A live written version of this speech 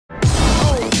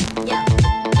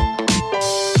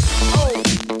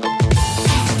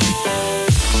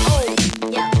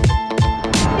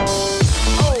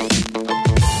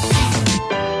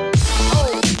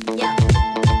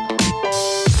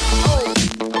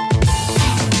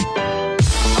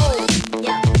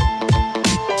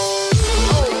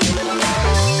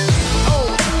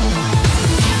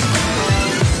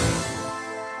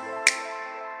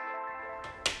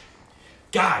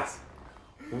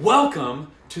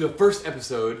to the first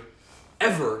episode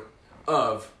ever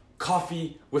of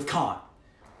Coffee with Con.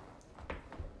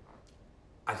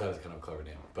 I thought it was kind of a clever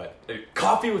name, but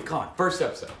Coffee with Con, first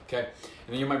episode, okay? And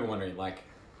then you might be wondering, like,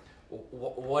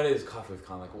 what is Coffee with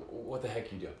Con? Like, what the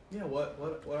heck you do? Yeah, what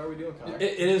are we doing, Connor?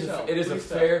 It is a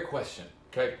fair question,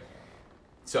 okay?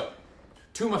 So,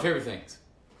 two of my favorite things.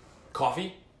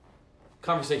 Coffee,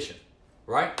 conversation,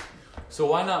 right?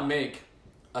 So why not make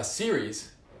a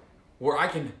series where I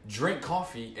can drink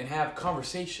coffee and have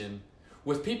conversation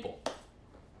with people?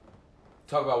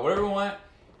 Talk about whatever we want,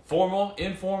 formal,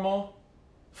 informal,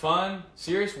 fun,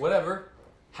 serious, whatever.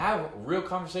 Have real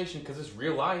conversation because it's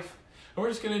real life and we're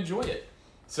just going to enjoy it.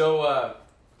 So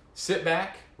sit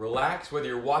back, relax, whether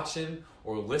you're watching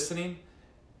or listening.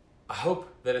 I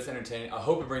hope that it's entertaining. I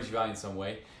hope it brings you value in some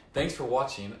way. Thanks for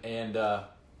watching, and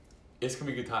it's going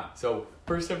to be a good time. So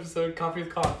first episode, Coffee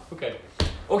with Con.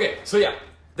 Okay, so yeah,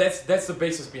 that's the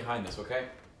basis behind this, okay?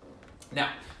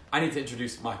 Now, I need to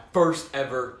introduce my first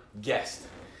ever guest.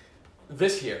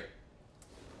 This here.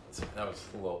 That was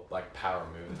a little like power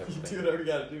move. You do whatever you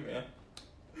gotta do, man.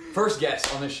 First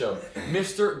guest on this show,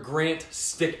 Mr. Grant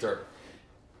Stichter.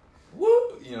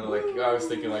 Woo! You know, like I was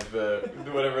thinking like the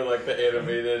whatever, like the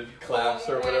animated claps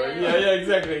or whatever. Yeah,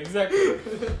 exactly.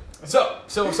 So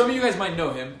some of you guys might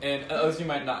know him, and others you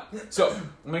might not. So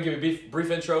I'm gonna give you a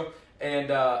brief intro, and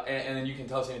then you can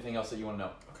tell us anything else that you want to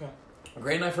know. Okay.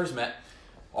 Grant and I first met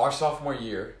our sophomore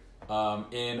year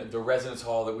in the residence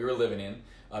hall that we were living in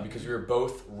because we were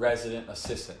both resident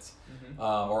assistants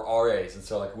or RAs, and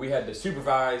so like we had to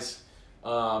supervise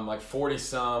like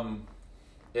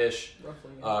 40-some-ish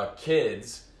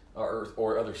kids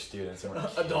or other students.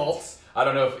 Adults. I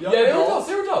don't know if... Young they were adults.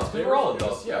 adults. They were all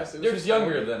adults. Yes, They're just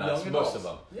younger than us, most of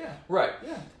them. Yeah. Right.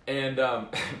 Yeah. And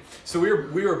so we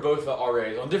were both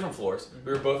RAs on different floors. Mm-hmm.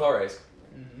 We were both RAs.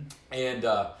 Mm-hmm. And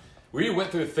we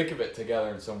went through the thick of it together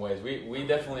in some ways. We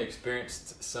definitely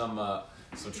experienced some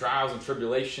trials and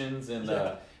tribulations and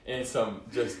some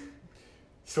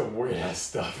weird ass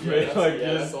stuff. Yeah, right?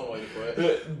 that's one way to put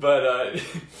it. But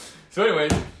so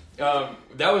anyways,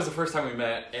 that was the first time we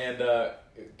met, and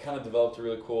kind of developed a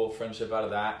really cool friendship out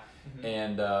of that.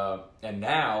 Mm-hmm. And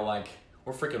now like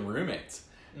we're freaking roommates.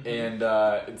 Mm-hmm. And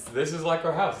this is like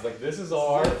our house. Like this is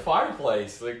our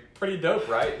fireplace. Like pretty dope,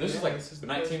 right? This is like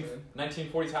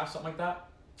 1940s house, something like that.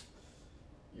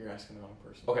 You're asking the wrong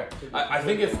person. Okay, I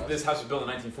think this house was built in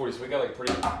 1940s, so we got like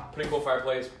pretty cool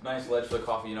fireplace, nice ledge for the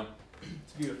coffee. You know,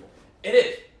 it's beautiful. It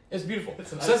is. It's beautiful.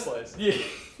 It's a nice place. Yeah,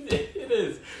 it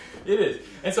is.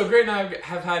 And so Grant and I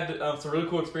have had some really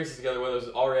cool experiences together, whether it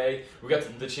was RA. We got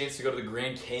the chance to go to the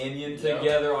Grand Canyon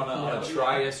together on a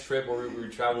Trias trip where we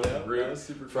traveled with a group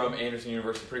from Anderson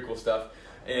University. Pretty cool stuff.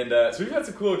 And so we've had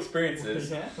some cool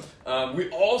experiences. We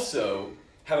also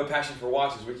have a passion for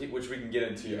watches, which we can get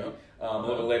into a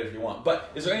little bit later if you want. But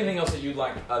is there anything else that you'd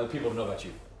like the people to know about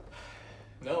you?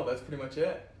 No, that's pretty much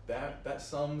it. That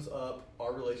sums up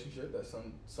our relationship. That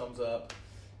sums up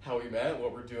how we met,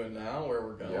 what we're doing now, where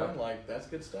we're going. Yeah. Like, that's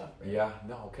good stuff, man. Yeah.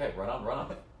 No, okay. Right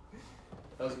on.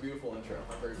 That was a beautiful intro.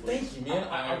 I'm very pleased. Thank you, man.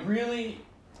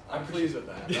 I'm pleased with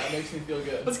that. That makes me feel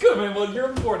good. That's good, man. Well, you're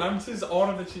important. I'm just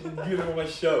honored that you did it on my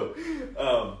show.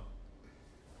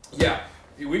 Yeah.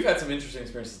 We've had some interesting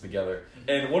experiences together.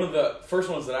 And one of the first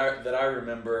ones that I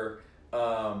remember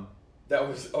that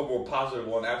was a more positive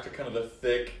one after kind of the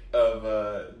thick of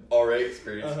RA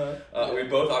experience. We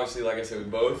both, obviously, like I said, we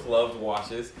both loved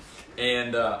watches,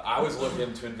 and I was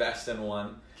looking to invest in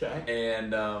one. Okay.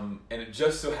 And it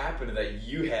just so happened that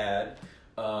you had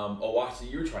a watch that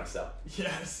you were trying to sell.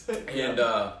 Yes. And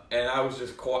I was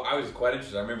quite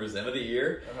interested. I remember it was the end of the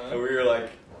year, and we were like,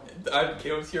 I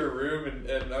came up to your room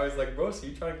and I was like, bro, so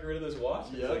you trying to get rid of this watch?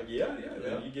 He's like, yeah.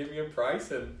 And you gave me a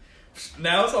price, and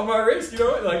now it's on my wrist, you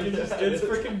know? Like, it's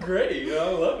freaking great. You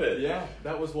know, I love it. Yeah.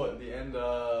 That was what, the end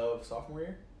of sophomore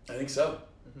year? I think so.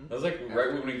 Mm-hmm. That was like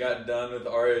right when we got done with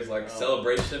RA's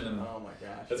celebration. And oh my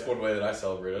gosh. That's one way that I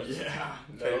celebrated. Yeah.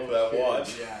 Paying for that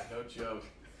watch. Yeah, no joke.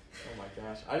 Oh my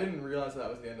gosh. I didn't realize that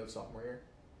was the end of sophomore year.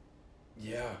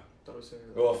 Yeah. Thought it was sooner.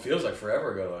 Well, it feels like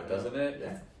forever ago, though, doesn't it?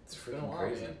 Yeah. It's freaking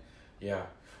crazy. Man. Yeah.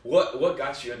 What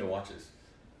got you into watches?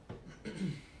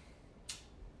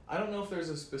 I don't know if there's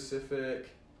a specific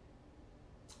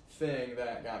thing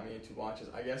that got me into watches.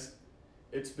 I guess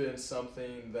it's been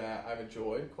something that I've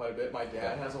enjoyed quite a bit. My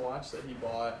dad has a watch that he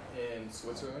bought in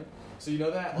Switzerland. So you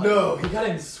know that? Like, no, he got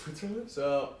it in Switzerland?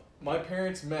 So my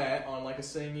parents met on like a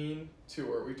singing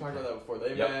tour. We've talked about that before.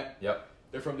 They met. Yep.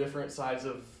 They're from different sides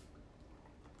of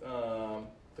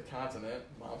the continent.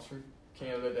 Mom's from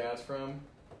Canada, dad's from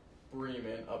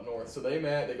Bremen up north. So they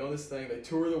met. They go on this thing. They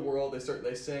tour the world. They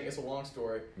sing. It's a long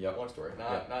story. Yep. Long story.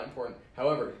 Not important.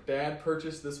 However, Dad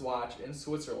purchased this watch in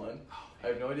Switzerland. I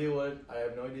have no idea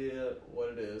what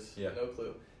it is. Yeah. No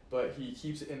clue. But he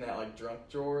keeps it in that like junk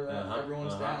drawer that Uh-huh,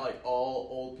 everyone's uh-huh. got. Like all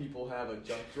old people have a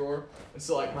junk drawer, and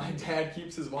so like my dad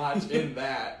keeps his watch in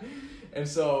that. And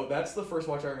so that's the first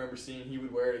watch I remember seeing. He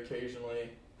would wear it occasionally.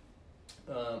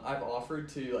 I've offered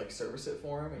to like service it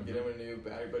for him and get him a new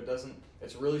battery, but it doesn't.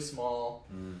 It's really small.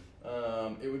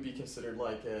 It would be considered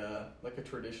like a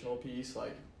traditional piece,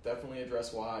 like definitely a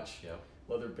dress watch. Yep.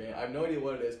 Leather band. I have no idea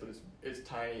what it is, but it's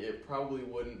tiny. It probably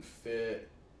wouldn't fit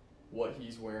what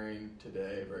he's wearing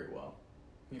today very well.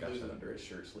 He Gotcha. leaves it under his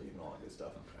shirt sleeve and all that good stuff.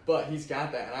 Okay. But he's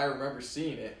got that, and I remember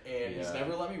seeing it, and he's Yeah.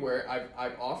 never let me wear it.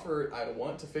 I've offered, I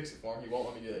want to fix it for him. He won't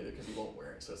let me do that because he won't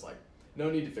wear it. So it's like, no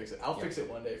need to fix it. I'll Yeah. fix it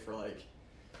one day for like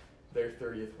their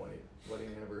 30th wedding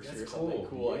anniversary That's or something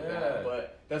cool like Yeah. that.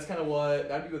 But that's kind of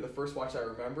that'd be the first watch I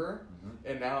remember.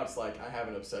 Mhm. And now it's like I have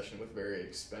an obsession with very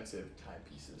expensive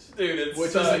timepieces. Dude, it's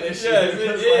Which such, is an issue. Yes,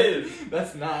 because, it like,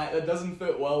 is. that doesn't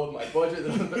fit well with my budget. That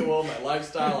doesn't fit well with my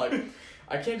lifestyle. Like,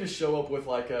 I can't just show up with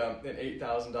like an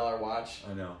 $8,000 watch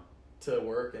I know. to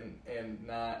work and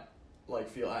not like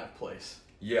feel out of place.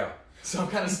 Yeah. So I'm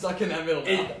kind of stuck in that middle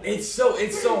now. It's so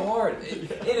hard,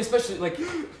 and especially like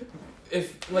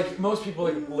if like most people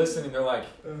like listening, they're like,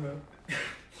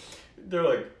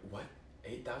 what,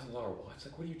 $8,000 watch?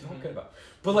 Like, what are you talking about?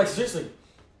 But like seriously,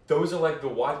 those are like the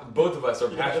watch. Both of us are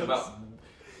passionate about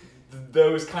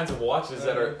those kinds of watches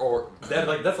that are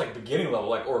that's like beginning level,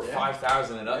 like or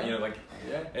 5,000 and up. You know, like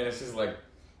and it's just like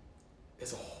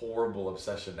it's a horrible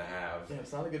obsession to have. Yeah,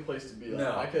 it's not a good place to be. Like,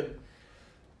 No.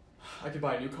 I could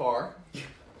buy a new car,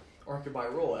 or I could buy a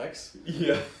Rolex.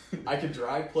 Yeah. I could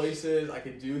drive places. I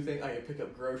could do things. I could pick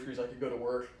up groceries. I could go to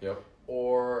work. Yep.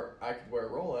 Or I could wear a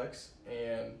Rolex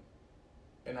and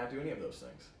not do any of those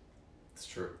things. It's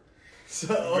true.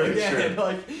 So Very again, true.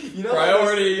 like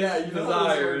Priorities, how this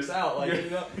desires. works out.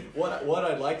 Like Yeah. what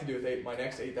I'd like to do with my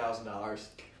next $8,000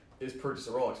 is purchase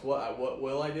a Rolex. What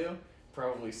will I do?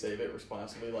 Probably save it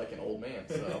responsibly, like an old man.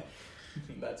 So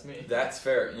that's me. That's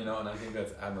fair, and I think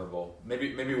that's admirable.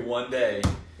 Maybe one day,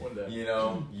 One day.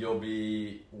 you'll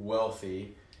be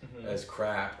wealthy Mhm. as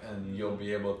crap, and you'll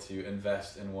be able to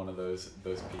invest in one of those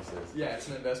pieces. Yeah, it's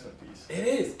an investment piece. It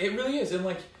is. It really is. And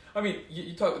like, I mean,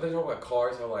 they talk about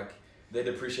cars, how like they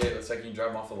depreciate the second you drive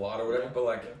them off the lot or whatever. Yeah. But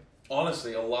like,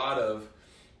 honestly, a lot of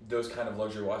those kind of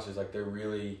luxury watches, like they're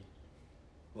really,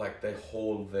 like they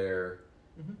hold their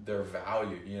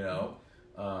value.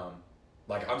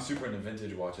 Like I'm super into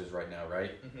vintage watches right now,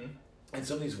 right? Mm-hmm. And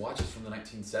some of these watches from the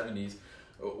 1970s,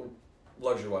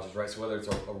 luxury watches, right? So whether it's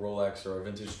a Rolex or a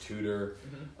vintage Tudor,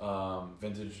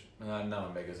 vintage, not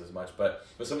Omegas as much, but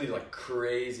some of these like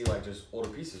crazy, like just older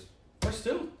pieces are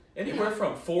still anywhere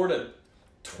from 4 to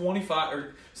 25,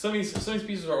 or some of these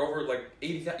pieces are over like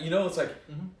 80,000. It's like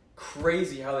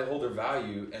crazy how they hold their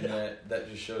value, and that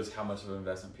just shows how much of an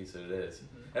investment piece it is,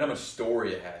 and how much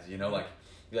story it has. Like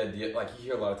the idea, like you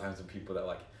hear a lot of times of people that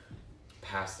like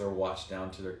pass their watch down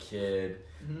to their kid,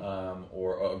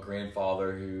 or a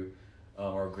grandfather who,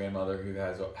 or a grandmother who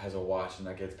has a watch, and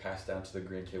that gets passed down to the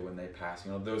grandkid when they pass.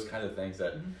 Those kind of things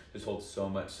that just hold so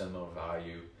much sentimental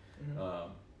value.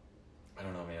 I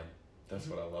don't know, man. That's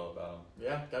what I love about them.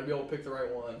 Yeah, gotta be able to pick the right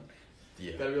one.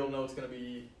 Yeah. Gotta be able to know what's going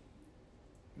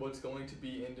to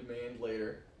be in demand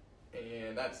later,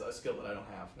 and that's a skill that I don't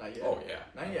have. Not yet. Oh yeah.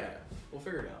 Not yet. We'll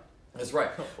figure it out. That's right.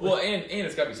 Well, and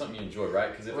it's got to be something you enjoy,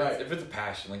 right? Because Right. if it's a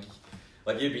passion,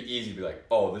 like it'd be easy to be like,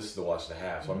 oh, this is the watch to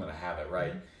have, so I'm gonna have it,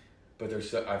 right? But I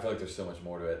feel like there's so much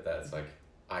more to it that it's like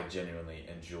I genuinely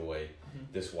enjoy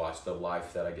this watch, the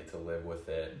life that I get to live with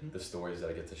it, the stories that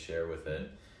I get to share with it,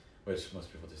 which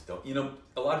most people just don't.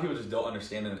 A lot of people just don't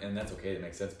understand, and that's okay. It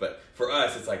makes sense. But for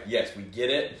us, it's like, yes, we get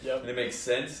it, and it makes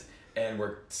sense, and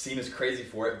we're seen as crazy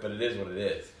for it, but it is what it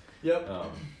is. Yep. Oh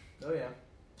yeah.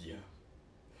 Yeah.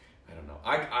 I don't know.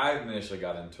 I initially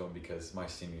got into them because my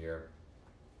senior year,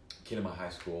 a kid in my high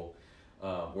school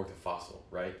worked at Fossil,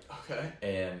 right? Okay.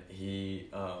 And he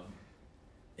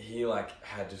like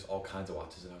had just all kinds of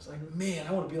watches, and I was like, man,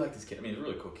 I want to be like this kid. I mean, he's a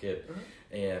really cool kid,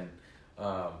 and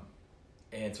so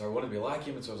I wanted to be like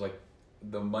him. And so I was like,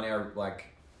 the money I like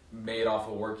made off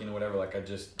of working or whatever, like I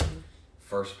just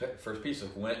first piece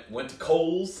of went to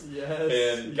Kohl's,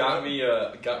 and got me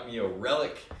a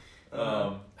relic.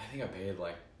 I think I paid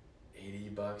like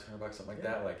 $80, $100, something like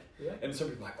that. Like, and some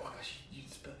people are like, oh gosh, you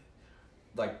spent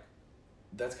like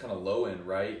that's kind of low end,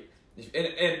 right?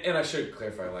 And I should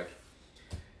clarify, like,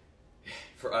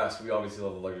 for us, we obviously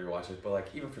love the luxury watches, but like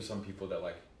even for some people that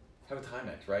like have a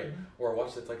Timex, right? Mm-hmm. Or a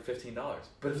watch that's like $15.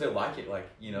 But if they like it, like,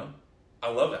 you know, I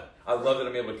love that. I love that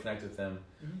I'm able to connect with them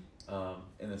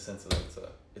in the sense that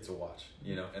it's a watch,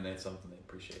 you know, and it's something they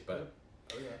appreciate. But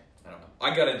Oh yeah. I don't know.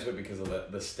 I got into it because of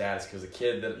the status, because the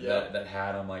kid that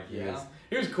had him, like, he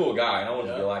was a cool guy, and I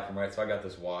wanted to be like him, right? So I got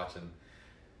this watch, and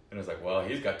it was like, well,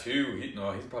 he's got two. He's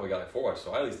probably got like 4 watches,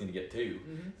 so I at least need to get 2.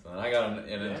 Mm-hmm. So then I got him,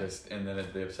 and then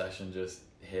the obsession just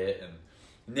hit, and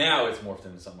now it's morphed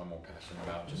into something I'm more passionate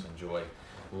about. Just enjoy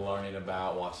learning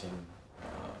about, watching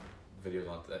videos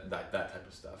on that type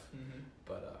of stuff. Mm-hmm.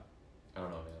 But I don't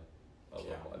know, man. I love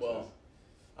watches. Well,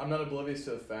 I'm not oblivious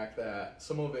to the fact that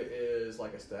some of it is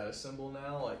like a status symbol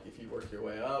now. Like if you work your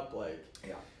way up, like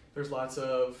there's lots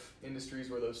of industries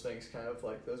where those things kind of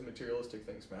like those materialistic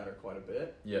things matter quite a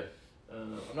bit. Yeah.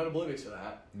 I'm not oblivious to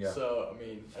that. Yeah. So I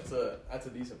mean, that's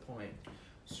a decent point.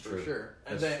 It's for true. sure.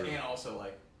 And That's then true. and also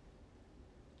like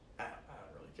I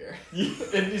don't really care.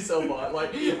 It'd be so fun.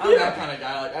 Like I'm that kind of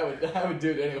guy. Like I would do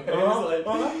it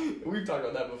anyways. We've talked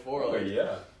about that before. Oh, Like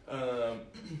yeah.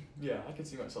 yeah, I could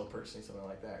see myself purchasing something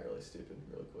like that really stupid,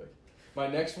 really quick. My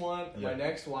next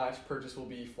watch purchase will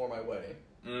be for my wedding.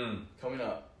 Coming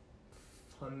up.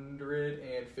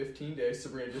 115 days,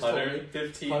 Sabrina just told me.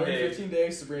 115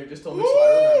 days, Sabrina just told me, so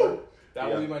I remember. That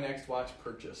will be my next watch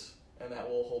purchase, and that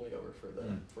will hold me over for the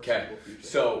foreseeable future.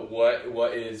 So what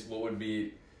would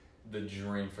be the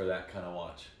dream for that kind of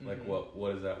watch? Like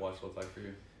what does that watch look like for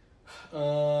you?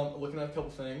 Looking at a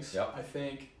couple things. Yep. I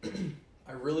think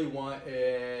I really want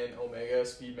an Omega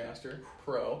Speedmaster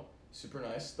Pro. Super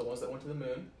nice. The ones that went to the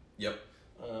moon. Yep.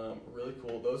 Really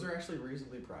cool. Those are actually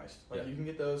reasonably priced. Like you can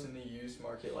get those in the used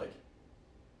market like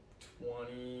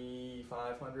 $2,500,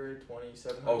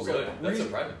 $2,700. Oh really? So That's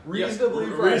surprising. Reasonably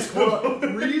priced.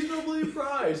 Reasonably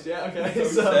priced. Yeah. Okay.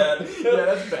 So sad. Yeah,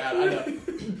 that's bad. I know.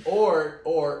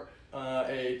 Or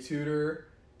a Tudor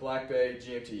Black Bay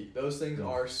GMT. Those things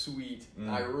are sweet.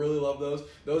 I really love those.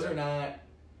 Those are not.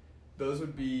 Those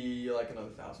would be like another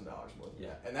 $1,000 more than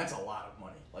that, and that's a lot of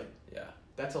money. Like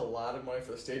that's a lot of money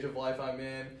for the stage of life I'm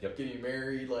in. Getting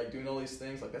married, like doing all these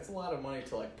things, like that's a lot of money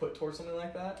to like put towards something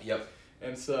like that. Yep.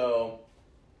 And so,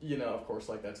 you know, of course,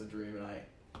 like that's a dream,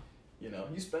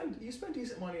 and you spend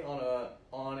decent money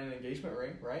on an engagement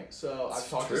ring, right? So I've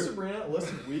talked to Sabrina.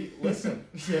 Listen.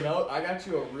 You know, I got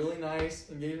you a really nice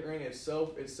engagement ring. It's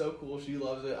so cool. She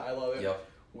loves it. I love it. Yep.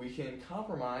 We can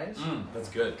compromise. That's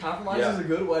good. Compromise is a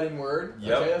good wedding word.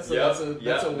 Yep. Okay,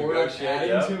 that's a word I'm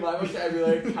adding to my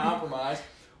vocabulary. Compromise.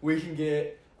 We can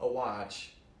get a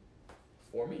watch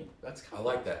for me. I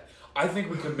like that. I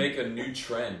think we could make a new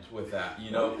trend with that.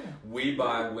 You know, we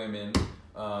buy women,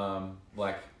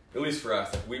 like at least for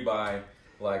us, like we buy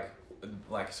like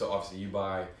so obviously you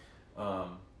buy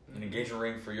an engagement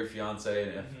ring for your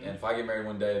fiance, and if I get married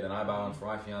one day, then I buy one for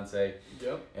my fiance.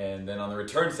 Yep. And then on the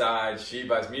return side, she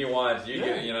buys me one, you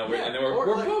get, and then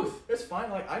we're like, both. It's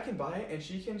fine. Like I can buy it, and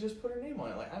she can just put her name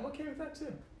on it. Like I'm okay with that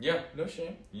too. Yeah. No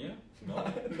shame. Yeah. No.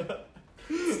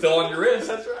 Still on your wrist.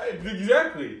 That's right.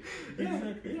 Exactly.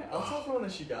 Yeah. I'll tell everyone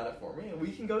that she got it for me, and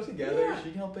we can go together. Yeah. She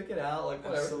can help pick it out. Like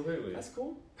whatever. Absolutely. That's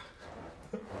cool.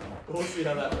 We'll see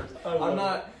how that works.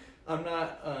 I'm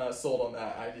not sold on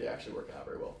that idea actually working out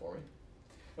very well for me.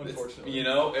 Unfortunately. You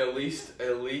know, at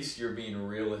least you're being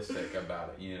realistic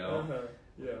about it, you know?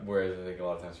 Yeah. Whereas I think a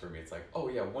lot of times for me it's like, oh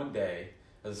yeah, one day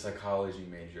as a psychology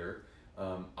major,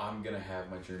 I'm gonna have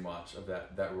my dream watch of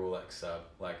that Rolex sub.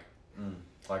 Like I'm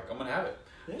gonna have it.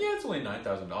 Yeah, it's only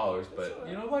 $9,000, but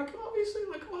you know, like obviously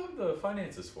like I'll have the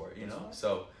finances for it, you know?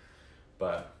 So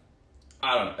but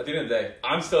I don't know. At the end of the day,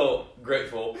 I'm still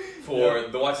grateful for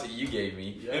the watch that you gave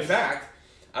me. Yes. In fact,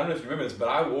 I don't know if you remember this, but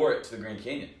I wore it to the Grand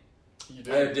Canyon. You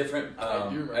did. I had a different,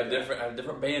 I had a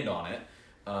different band on it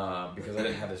because I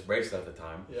didn't have this bracelet at the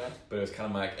time. Yeah. But it was kind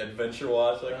of my adventure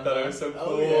watch. Like, I thought it was so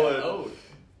cool.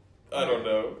 I don't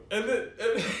know. And then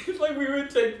like we would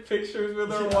take pictures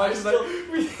with our watches.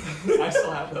 I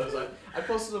still have those. I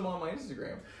posted them on my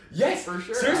Instagram. Yes, for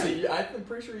sure. Seriously, I'm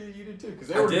pretty sure you did too because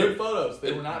they were good photos.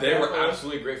 They were not. They were photos.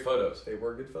 Absolutely great photos. They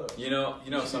were good photos. You know,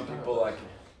 some people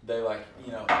they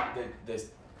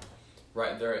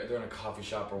right, they're in a coffee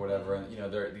shop or whatever, and you know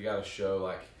they got to show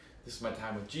like this is my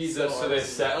time with Jesus, so they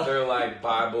set their like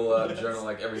Bible up, journal,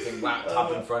 like everything,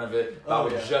 laptop in front of it,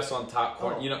 Bible just on top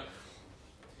corner, you know.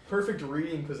 Perfect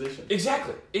reading position.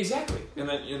 Exactly, and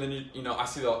then you know I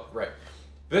see the right.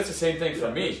 That's the same thing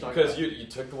for me because you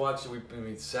took the watch, we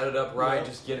set it up right,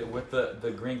 just get it with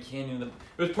the Grand Canyon.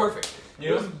 It was perfect.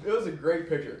 It was a great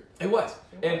picture. It was,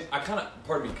 and I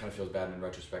part of me kind of feels bad in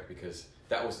retrospect because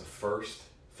that was the first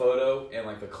photo and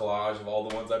like the collage of all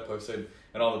the ones I posted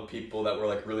and all the people that were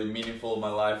like really meaningful in my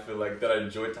life and like that I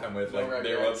enjoyed time with. No Like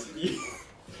they were regrets.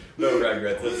 no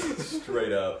regrets. That's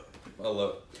straight up. I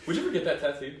love it. Would you ever get that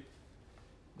tattooed?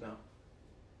 No.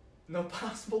 No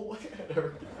possible way I'd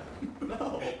ever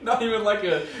No. Not even like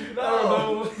a. No. I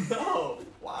don't know. No.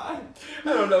 Why?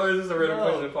 I don't know. It's just a random No.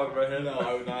 question that popped in my head. No,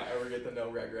 I would not ever get the no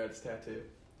regrets tattoo.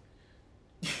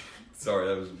 Sorry,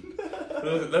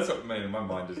 that's what man. My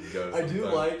mind just goes. I do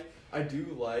sometimes.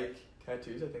 like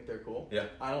tattoos. I think they're cool. Yeah.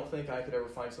 I don't think I could ever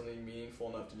find something meaningful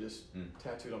enough to just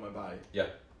tattoo it on my body. Well,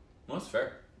 that's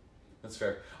fair. That's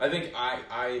fair. I think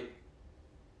I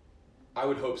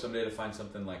would hope someday to find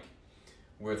something like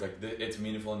where it's like it's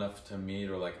meaningful enough to me,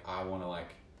 or like I want to like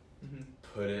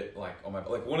put it like on my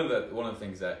like one of the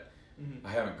things that I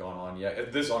haven't gone on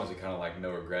yet. This honestly kind of like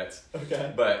no regrets.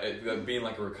 Okay. But being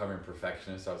like a recovering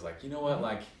perfectionist, I was like, you know what,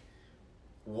 like,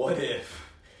 what if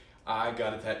I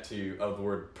got a tattoo of the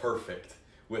word perfect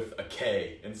with a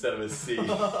K instead of a C?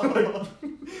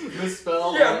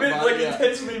 Misspelled. Yeah,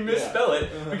 intentionally misspell it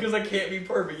Uh-huh. because I can't be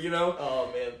perfect, you know? Oh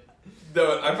man.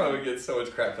 No, I probably get so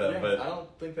much crap for that, Yeah, but I don't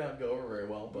think that would go over very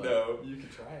well, but No. you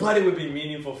could try it. but it would be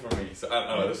meaningful for me. So I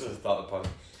don't know. This is a thought that popped.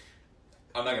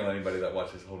 I'm not gonna let anybody that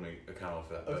watches hold me accountable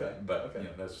for that. Okay, But okay. you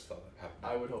know, that's just thought that happened.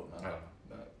 I would hope not. I don't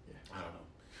know. Not, yeah. I don't know.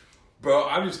 Bro,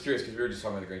 I'm just curious because we were just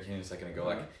talking about the Grand Canyon a second ago.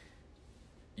 Like,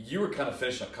 you were kind of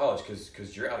finishing up college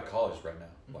because you're out of college right now.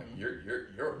 Like, you're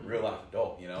a real life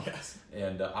adult, you know. Yes.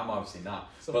 And I'm obviously not.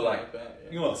 Something but like that,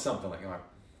 yeah. you know, something like I'm a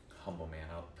humble man.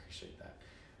 I appreciate that.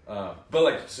 But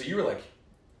like, so you were like,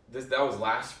 that was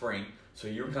last spring. So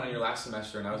you were kind of your last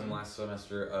semester, and I was in the last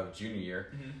semester of junior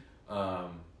year.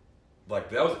 Like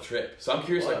that was a trip. So I'm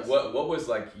curious, like what was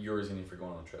like your reasoning for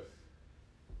going on the trip?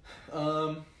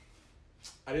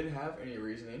 I didn't have any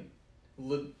reasoning.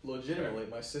 Legitimately,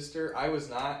 my sister, I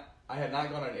had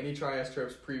not gone on any tri-S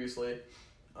trips previously.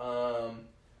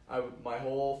 My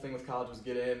whole thing with college was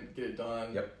get in, get it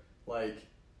done. Yep. Like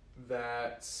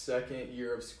that second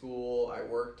year of school, I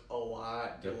worked a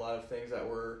lot, did a lot of things that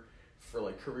were for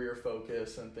like career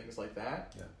focus and things like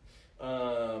that.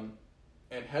 Yeah.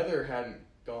 And Heather hadn't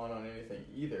gone on anything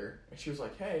either, and she was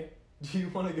like, "Hey, do you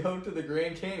want to go to the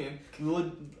Grand Canyon?"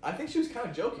 I think she was kind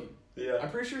of joking. Yeah. I'm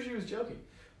pretty sure she was joking,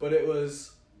 but it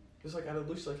was like out of the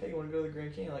blue. She's like, "Hey, you want to go to the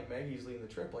Grand Canyon? Like Maggie's leading the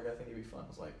trip. Like I think it'd be fun." I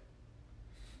was like,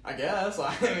 "I guess."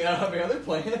 I mean, I don't have any other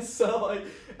plans, so like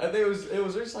I think it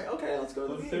was just like, "Okay, let's go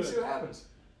to the meeting and see what happens."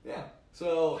 Yeah.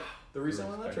 So the reason I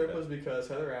went on that trip was because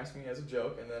Heather asked me as a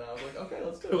joke, and then I was like, "Okay,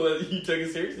 let's do it." Well, you took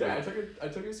it seriously. Yeah, I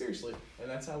took it seriously, and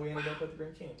that's how we ended up at the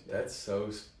Grand Canyon together. That's so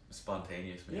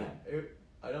spontaneous, man. Yeah,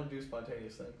 I don't do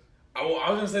spontaneous things. I was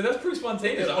gonna say that's pretty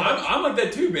spontaneous. I'm like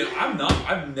that too, man. I'm not.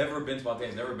 I've never been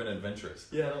spontaneous. Never been adventurous.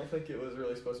 Yeah, I don't think it was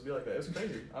really supposed to be like that. It was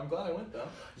crazy. I'm glad I went though.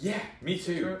 Yeah, me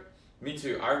too. Trip. Me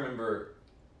too. I remember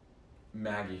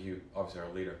Maggie, who obviously our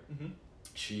leader.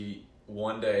 She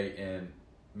one day in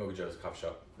Mocha Joe's coffee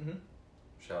shop.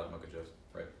 Shout out Mocha Joe's,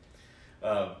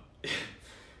 right?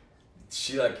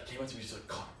 She like came up to me. She's like,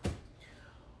 "Connor,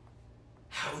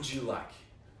 how would you like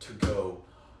to go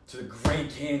to the Grand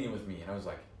Canyon with me?" And I was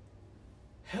like,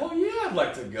 "Hell yeah, I'd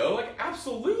like to go. Like,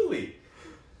 absolutely."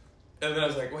 And then I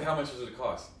was like, "Wait, how much does it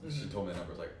cost?" And she told me the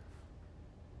number. I was like,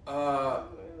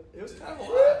 it was kind of a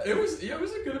lot. It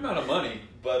was a good amount of money,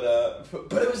 but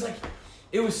it was like,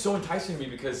 it was so enticing to me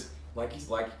because like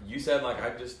you said, like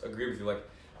I just agree with you, like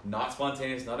not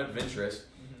spontaneous, not adventurous,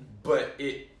 but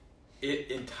it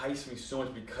enticed me so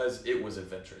much because it was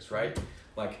adventurous, right?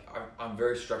 Like I'm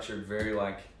very structured, very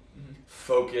like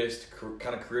focused,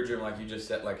 kind of career driven, like you just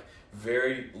said, like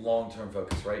very long-term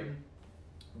focus, right?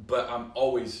 But I'm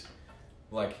always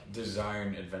like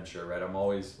desiring adventure, right? I'm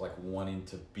always like wanting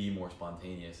to be more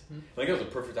spontaneous. I think it was a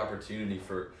perfect opportunity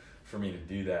for me to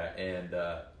do that, and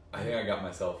I think I got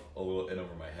myself a little in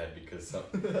over my head because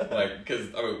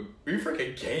I mean we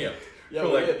freaking camped. Yeah, for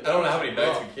we like did. I don't know how That many was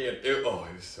nights rough. we camped. It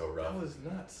was so rough. That was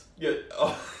nuts. Yeah.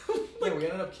 Yeah, we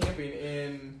ended up camping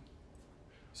in.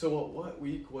 So what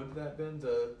week would that have been?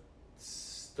 The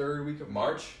third week of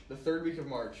March. The third week of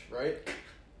March, right?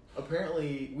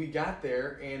 Apparently, we got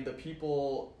there, and the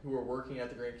people who were working at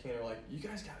the Grand Canyon were like, "You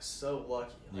guys got so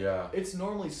lucky. Like, Yeah. It's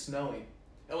normally snowing."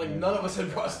 And like none of us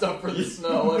had brought stuff for the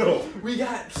snow. Like, No. we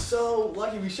got so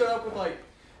lucky. We showed up with like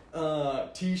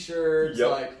t-shirts, Yep.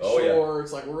 like Oh, yeah.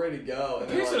 shorts, like we're ready to go. And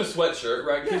Pants and a sweatshirt,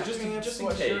 right? yeah, Just in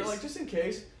sweatshirt, case. like just in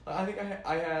case. I think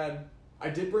I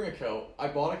did bring a coat. I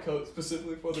bought a coat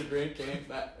specifically for the Grand Canyon,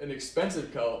 an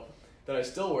expensive coat that I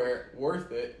still wear,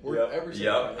 worth every single Yep,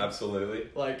 penny. absolutely.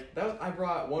 Like I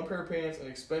brought one pair of pants, an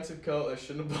expensive coat that I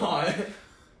shouldn't have bought,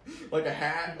 like a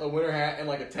hat, a winter hat, and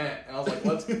like a tent. And I was like,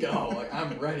 let's go. Like,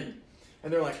 I'm ready.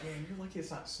 And they're like, man, you're lucky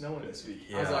it's not snowing this week.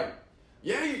 I was Yeah. like,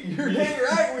 yeah, you're dang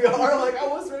right, we are. Like, I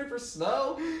wasn't ready for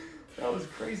snow. That was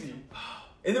crazy.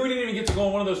 And then we didn't even get to go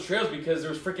on one of those trails because there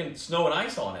was freaking snow and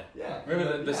ice on it. Yeah.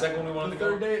 Remember the second one we wanted the to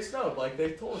go? third day it snowed, like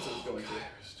they told us it was going God, to. it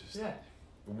was just Yeah.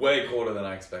 way colder than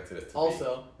I expected it to be.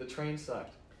 Also, the train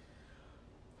sucked.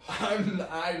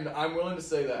 I'm willing to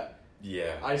say that.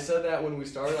 Yeah. I said that when we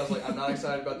started. I was like, I'm not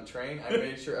excited about the train. I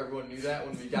made sure everyone knew that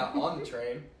when we got on the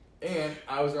train, and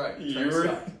I was right. The train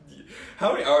sucked.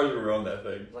 How many hours were we on that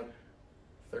thing? Like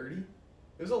 30.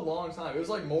 It was a long time. It was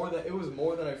like more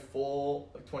than a full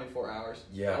like 24 hours.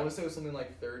 Yeah. I want to say it was something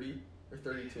like 30 or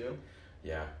 32.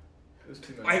 Yeah. It was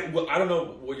too much. I don't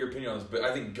know what your opinion on this, but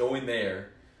I think going there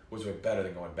was way better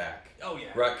than going back. Oh yeah.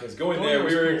 Right, because going Going there, there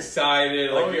we was were cool.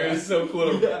 excited. Like, Oh, yeah. it was so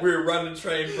cool. Yeah. We were running the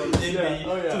train from Indy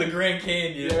Yeah. to the Grand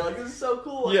Canyon. Yeah, like this is so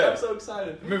cool. Like, Yeah. I'm so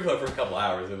excited. Maybe for the first couple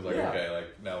hours, it was like, Yeah. okay,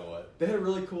 like, now what? They had a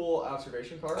really cool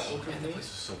observation cart, which was Man, that neat. place was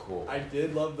so cool. I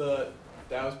did love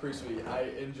that was pretty sweet. I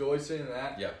enjoyed seeing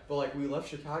that. Yeah. But like we left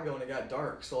Chicago and it got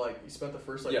dark, so like you spent the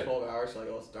first like Yeah. 12 hours like,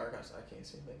 oh, it's dark outside, I can't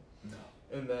see anything.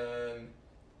 No. And then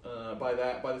by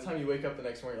the time you wake up the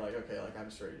next morning, you're like, okay, like I'm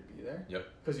just ready to be there. Yep.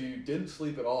 Because you didn't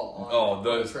sleep at all on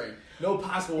those- the train. No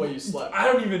possible way you slept. I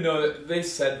don't even know that they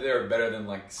said they were better than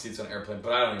like seats on an airplane,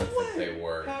 but I don't even No think way. they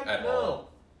were Heck at no.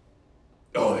 all.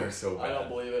 Oh, they were so I bad. don't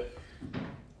believe it.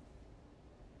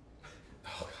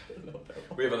 Oh, I don't know what that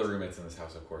was. we have other roommates in this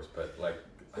house, of course, but like,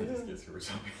 I just get super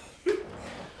something.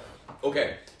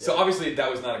 Okay, so obviously that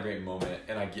was not a great moment,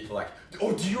 and I get like,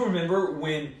 oh, do you remember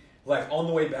when, like, on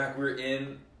the way back we were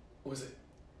in, was it,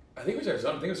 I think it was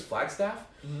Arizona, I think it was Flagstaff,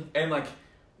 Mhm. and like,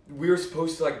 we were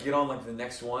supposed to like get on like the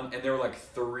next one, and there were like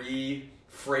 3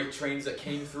 freight trains that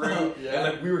came through, Yeah. and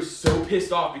like we were so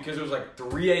pissed off because it was like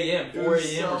 3 a.m., It 4 was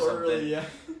a.m. so or something, early, yeah.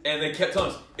 and they kept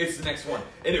telling us, it's the next one,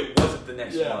 and it wasn't the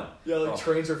next Yeah, one. yeah, like Oh.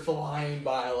 trains are flying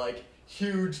by, like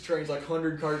huge trains, like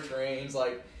 100-car trains,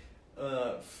 like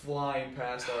flying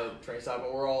past our train stop,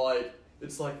 and we're all like,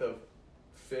 it's like the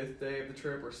 5th day of the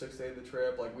trip or 6th day of the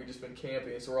trip, like we just been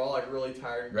camping, so we're all like really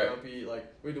tired and Right. grumpy, like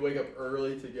we had to wake up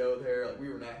early to go there, like we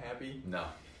were not happy. No.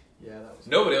 Yeah, that was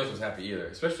Nobody else was happy either,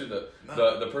 especially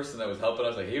the person that was helping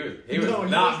us. Like he was No,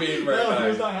 not being very No, nice. he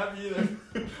was not happy either.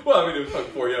 Well, I mean, it was like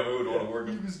 4 a.m. Who would want to work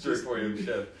He was during just 4 a.m. eating.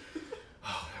 shift?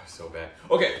 Oh, that was so bad.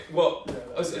 Okay, well, Yeah,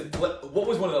 that was what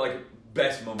was one of the like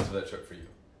best moments of that trip for you?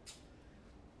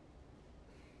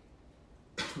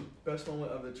 Best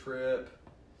moment of the trip.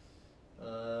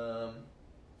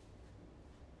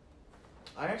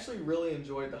 I actually really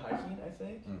enjoyed the hiking, I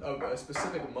think. Mm. Oh, a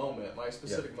specific moment. My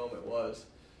specific moment was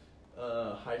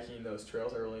hiking those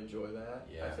trails. I really enjoy that.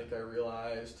 Yeah. I think I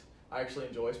realized I actually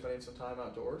enjoy spending some time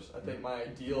outdoors. I think Mm. my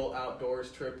ideal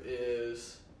outdoors trip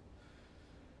is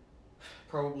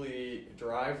probably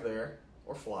drive there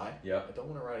or fly. Yep. I don't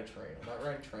want to ride a train. I'm not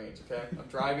riding trains, okay? I'm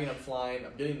driving, I'm flying,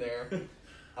 I'm getting there.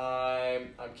 I'm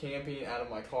camping out of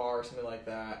my car or something like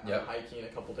that. Yep. I'm hiking a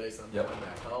couple days and I'm Yep. going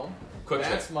back home. Quick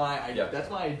That's trip. my Yep. that's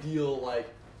my ideal like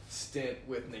stint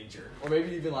with nature. Or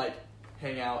maybe even like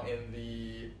hang out in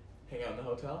the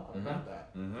hotel. I'm about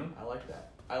that. Mm-hmm. I like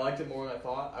that. I liked it more than I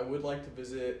thought. I would like to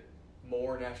visit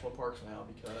more national parks now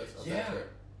because of Yeah. that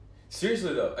trip.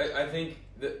 Seriously though, I think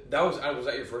that was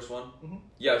that your first one? Mhm.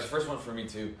 Yeah, it was the first one for me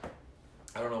too.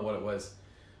 I don't know what it was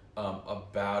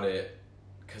about it,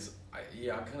 because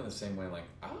I'm kind of the same way. Like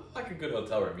I like a good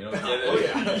hotel room, you know. Oh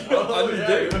yeah. I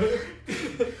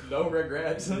just do. No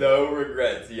regrets. No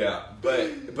regrets, yeah.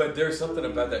 But there's something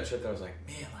about that trip that I was like,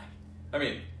 man, like, I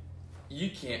mean, you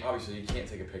can't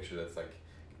take a picture that's like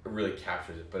really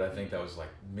captures it. But I think that was like,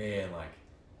 man, like,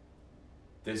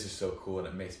 this is so cool, and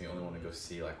it makes me only want to go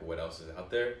see like what else is out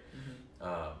there.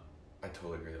 Mhm. I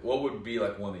totally agree. What would be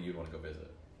like one that you'd want to go visit?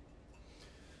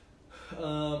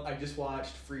 I just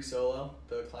watched Free Solo,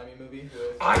 the climbing movie.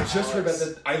 With I just heard about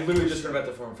Alex. that. I literally just heard about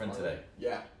that from a friend today.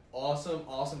 Yeah, awesome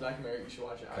documentary. You should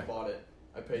watch it. I Okay. bought it.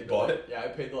 I paid. You bought it? Yeah, I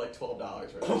paid the like $12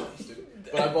 right now.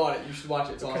 But I bought it. You should watch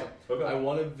it. It's Okay. awesome. Okay. I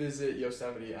want to visit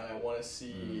Yosemite and I want to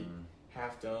see Mm.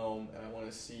 Half Dome and I want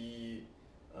to see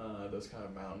those kind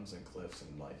of mountains and cliffs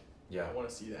and like. Yeah. I want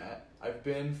to see that. I've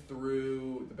been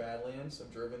through the Badlands.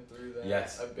 I've driven through that.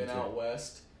 Yes, I've been me too. out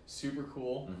west. Super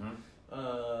cool.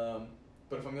 Mm-hmm.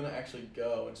 But if I'm gonna actually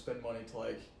go and spend money to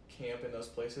like camp in those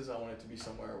places, I want it to be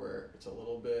somewhere where it's a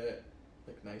little bit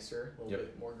like nicer, a little Yep.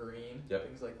 bit more green, Yep.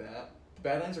 things like that. The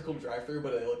Badlands are cool to drive through,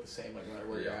 but they look the same like no matter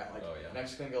where you're Yeah. at. Like, Oh, yeah. and I'm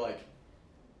just gonna go like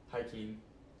hiking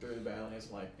through the Badlands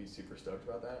and like be super stoked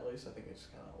about that. At least I think it's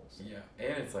kind of. Yeah,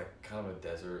 and it's like kind of a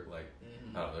desert. Like I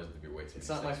don't know, there's gonna be way too. It's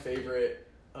many not my things to do. favorite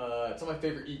It's on my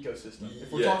favorite ecosystem.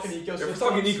 If we're Yes. talking ecosystems, If we're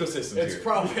talking ecosystems it's here.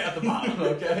 probably at the bottom.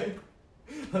 Okay,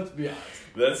 let's be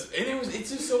honest.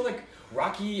 It's just so like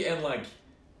rocky and like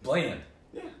bland.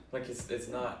 Yeah. Like it's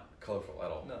not colorful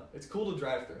at all. No, it's cool to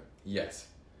drive through. Yes,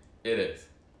 it is.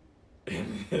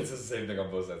 And it's the same thing on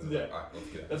both sides. It's Yeah. like, all right, let's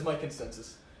get out. That's my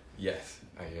consensus. Yes,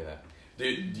 I hear that.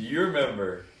 Dude, do you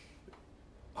remember?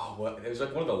 Oh, well, it was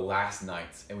like one of the last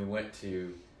nights, and we went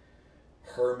to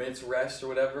Hermit's Rest or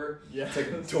whatever Yeah.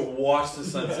 to watch the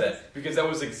sunset Yes. because that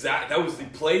was the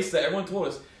place that everyone told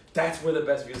us that's where the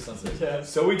best view of the sunset is. Yes.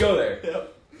 So we go there.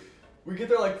 Yep. We get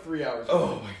there like 3 hours.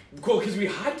 Oh my, cool! Because we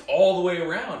hiked all the way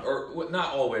around, or well,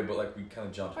 not all the way, but like we kind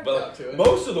of jumped. Hiked But out like, to it.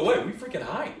 most of the way, we freaking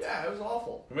hiked. Yeah, it was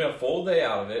awful. We made a full day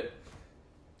out of it.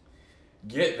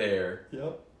 Get there,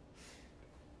 Yep.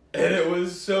 and it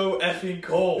was so effing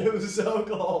cold. It was so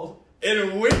cold.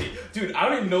 And windy. Dude, I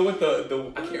don't even know what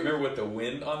the I can't remember what the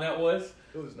wind on that was.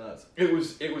 It was nuts. It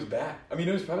was bad. I mean,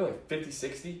 it was probably like 50,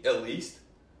 60 at least.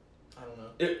 I don't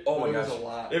know. Oh my It gosh. was a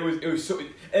lot. It was so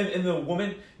and the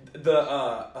woman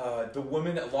the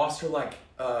woman that lost her like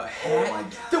hat Oh my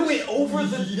gosh. that went over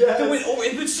Yes. that went over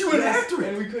and then she went after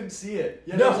and it. we couldn't see it.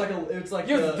 Yeah, No. it was like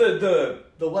Yeah, the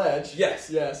ledge. Yes.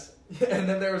 Yes. And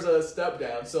then there was a step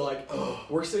down. So like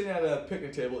we're sitting at a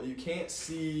picnic table. You can't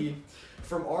see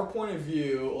from our point of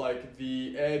view, like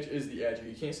the edge is the edge.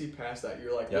 You can't see past that.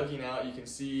 You're like Yep. looking out, you can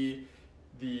see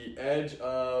the edge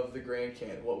of the Grand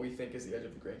Canyon, what we think is the edge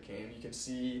of the Grand Canyon. You can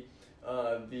see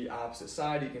the opposite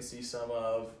side. You can see some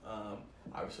of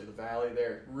obviously the valley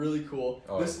there. Really cool.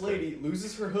 Oh, This that's lady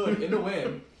loses her hood in the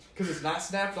wind because it's not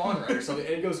snapped on right or something,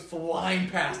 and it goes flying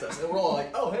past us. And we're all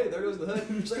like, oh, hey, there goes the hood.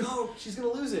 She's like, oh, she's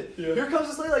going to lose it. Yeah. Here comes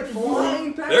this lady, like,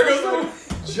 flying past There us.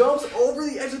 goes like, jumps over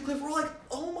the edge of the cliff. We're like,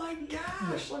 oh my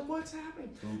gosh, like, what's happening?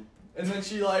 And then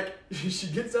she, like, she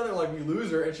gets down there, like, we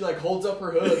lose her, and she, like, holds up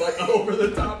her hood, like, over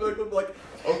the top of the cliff, like,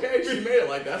 okay, she made it,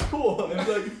 like, that's cool. And then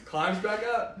she, like, climbs back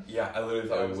up. Yeah, I literally That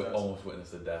thought was we nuts. almost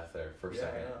witnessed a death there for a Yeah,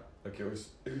 second. I know. Like it was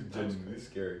That was genuinely crazy.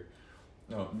 scary.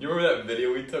 No, you remember that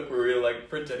video we took where we were like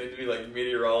pretending to be like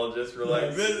meteorologists? We're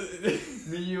like, Yes. this.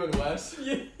 Me, you, and Wes.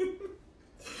 Yeah.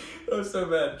 That was so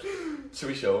bad. Should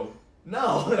we show them?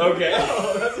 No. Okay.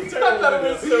 No, that's a I terrible thought it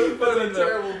video. was so funny. That's a though.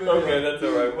 terrible video. Okay, that's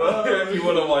alright. Well, Oh, if you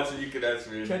want to watch it, you can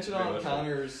ask me. Catch it on Pretty much.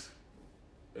 Connor's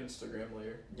Instagram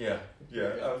later. Yeah,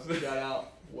 yeah. Shout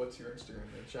out, what's your Instagram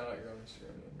name? Shout out your own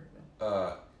Instagram name right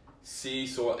now. C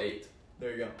Soil 8.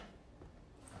 There you go.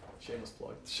 Shameless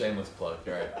plug. Shameless plug,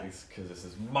 right? Because this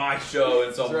is my show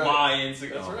and it's on That's right. my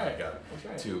Instagram. That's oh right. my god. That's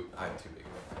right. I'm too big.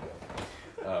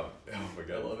 Oh my I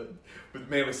god. love it. But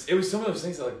man, it was some of those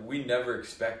things that like we never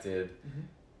expected, Mhm.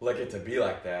 like it to be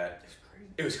like that. It's crazy.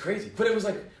 It was crazy, but it was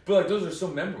like, those are so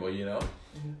memorable, you know.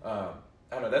 Mhm. I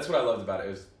don't know. That's what I loved about it.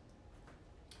 It was,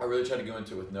 I really tried to go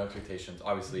into it with no expectations.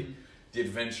 Obviously, Mhm. the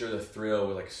adventure, the thrill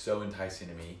was like so enticing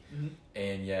to me, Mhm.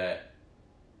 and yet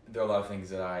there are a lot of things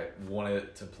that I wanted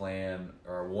it to plan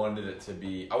or wanted it to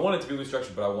be. I wanted it to be loose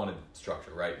structured, but I wanted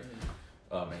structure, right?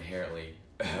 Mhm. Inherently,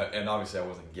 and obviously I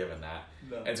wasn't given that.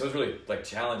 No. And so it was really like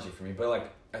challenging for me, but like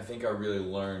I think I really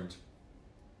learned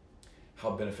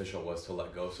how beneficial it was to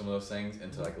let go of some of those things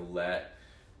and to like let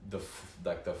the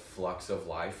the flux of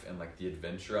life and like the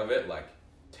adventure of it like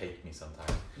take me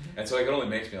sometimes. Mhm. And so like it only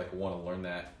makes me like want to learn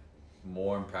that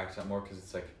more and practice that more because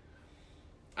it's like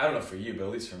I don't know for you, but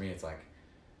at least for me it's like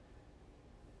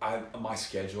my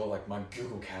schedule, like my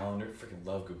Google Calendar, freaking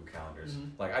love Google Calendars.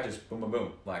 Mhm. Like I just boom boom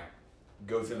boom like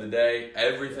go through the day,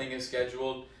 everything is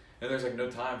scheduled, and there's like no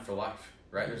time for life,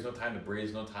 right? There's no time to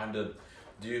breathe, no time to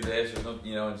do this, there's no,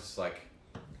 you know, it's just like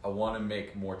I want to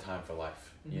make more time for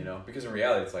life, you Mhm. know, because in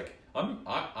reality it's like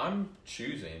I'm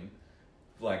choosing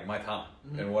like my time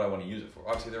Mhm. and what I want to use it for.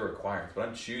 Obviously there are requirements, but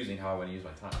I'm choosing how I want to use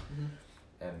my time,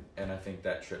 Mhm. and I think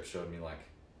that trip showed me like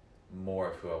more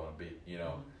of who I want to be, you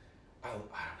know. I don't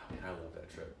know, man, I love that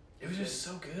trip. It was just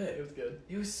so good. It was good.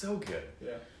 It was so good.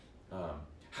 Yeah.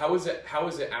 How was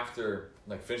it after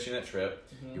like finishing that trip?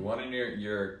 Mhm. You went on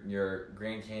your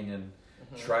Grand Canyon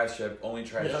Mhm. tri-trip, only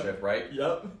tri-trip, Yep. right?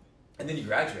 Yep. And then you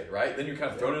graduated, right? Then you're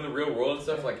kind of thrown in the real world and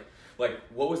stuff. Yeah. Like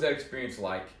what was that experience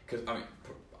like? Because I mean,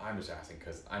 I'm just asking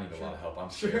because I need a lot of help. I'm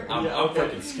scared. Sure. I'm, Yeah, I'm okay.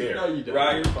 freaking scared. No, you don't.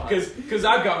 Right? You're fine. Because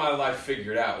I've got my life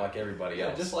figured out like everybody Yeah,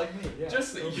 else. just like me. Yeah.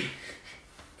 Just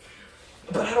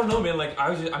but I don't know, man. Like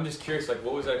I'm just curious. Like,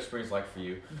 what was that experience like for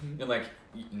you? Mhm. And like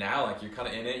now, like you're kind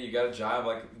of in it. You got a job.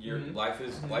 Like your Mhm. life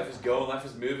is Mhm. life is going. Life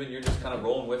is moving. You're just kind of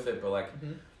rolling with it. But like,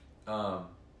 Mhm.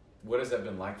 what has that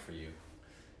been like for you?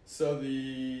 So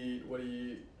the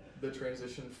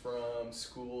transition from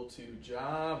school to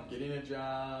job, getting a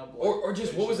job, like Or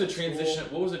just what was the finishing transition?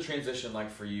 school? What was the transition like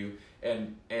for you?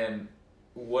 And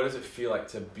what does it feel like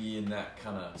to be in that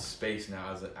kind of space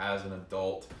now as an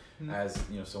adult, as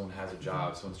someone has a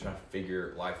job, someone's trying to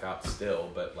figure life out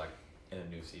still, but like in a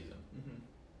new season?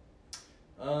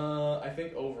 I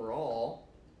think overall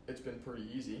it's been pretty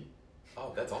easy.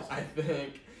 Oh, that's awesome.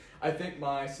 I think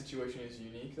my situation is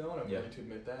unique though, and I'm willing to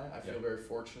admit that. I feel very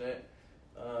fortunate.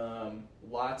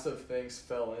 Lots of things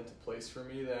fell into place for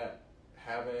me that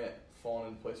haven't fallen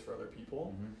into place for other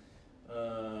people.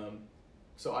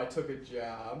 So I took a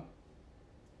job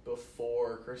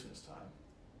before Christmas time.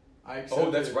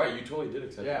 That's right. You totally did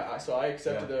accept it. Yeah, so I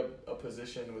accepted a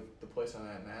position with the place I'm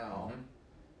at now,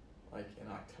 like in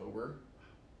October.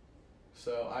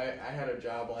 So I had a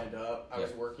job lined up. I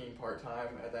was working part-time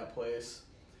at that place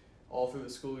all through the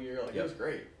school year. Like it was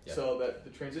great. So that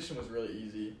the transition was really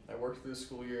easy. I worked through the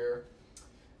school year,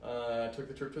 took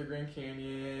the trip to the Grand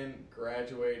Canyon,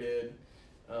 graduated,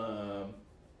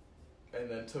 and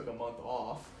then took a month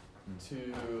off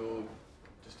to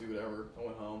just do whatever. I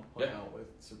went home, hung out with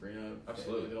Sabrina,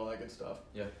 absolutely, did all that good stuff.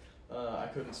 I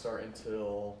couldn't start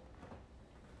until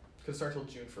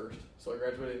June 1st. So I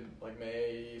graduated like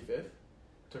May 5th.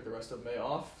 Took the rest of May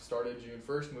off. Started June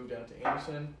 1st. Moved down to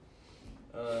Anderson.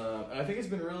 And I think it's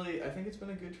been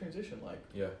a good transition. Like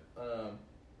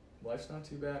life's not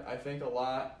too bad. I think a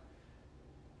lot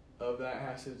of that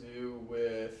has to do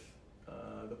with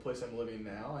the place I'm living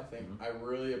now. I think I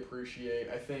really appreciate.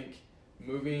 I think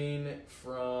moving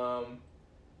from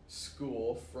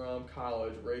school, from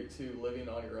college, right to living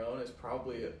on your own is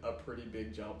probably a pretty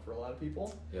big jump for a lot of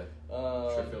people.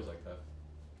 Sure feels like that.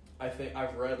 I think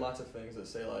I've read lots of things that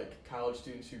say like college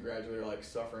students who graduate are like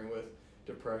suffering with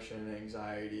depression,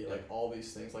 anxiety, like all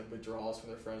these things, like withdrawals from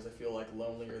their friends. They feel like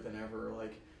lonelier than ever.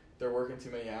 Like they're working too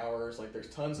many hours. Like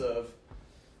there's tons of,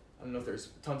 I don't know if there's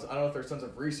tons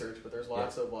of research, but there's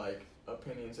lots of like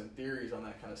opinions and theories on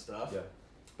that kind of stuff.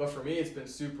 But for me, it's been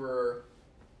super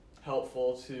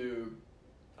helpful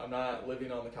I'm not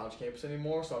living on the college campus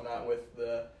anymore, so I'm not with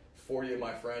the 40 of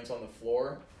my friends on the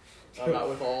floor. I'm not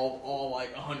with all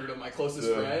like 100 of my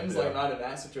closest friends. Like I'm not in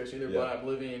that situation either, but I'm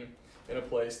living in a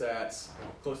place that's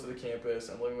close to the campus.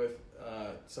 I'm living with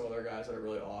some other guys that are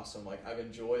really awesome. Like I've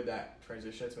enjoyed that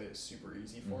transition. It's made it super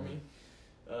easy for me.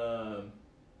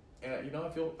 And I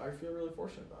feel really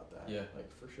fortunate about that. Like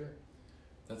for sure.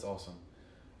 That's awesome.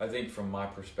 I think from my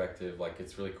perspective, like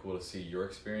it's really cool to see your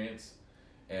experience,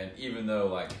 and even though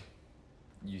like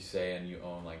you say and you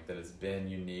own like that it's been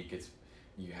unique,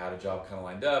 you had a job kind of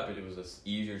lined up, it was an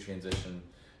easier transition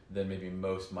than maybe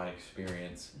most might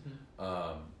experience.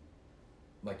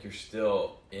 Like you're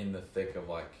still in the thick of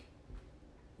like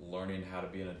learning how to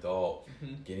be an adult,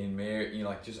 getting married,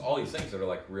 like just all these things that are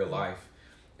like real life.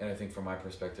 And I think from my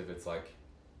perspective, it's like,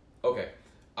 okay,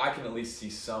 I can at least see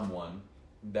someone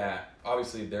that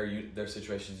obviously their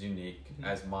situation is unique,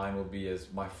 as mine will be, as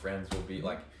my friends will be,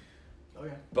 like,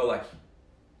 but like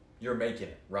you're making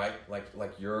it, right? Like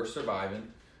you're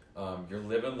surviving, you're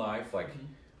living life, like,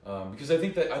 because I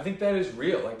think that is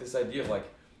real. Like this idea of like,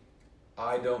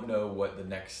 I don't know what the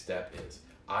next step is.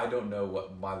 I don't know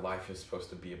what my life is supposed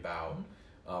to be about,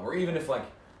 or even if like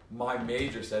my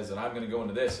major says that I'm going to go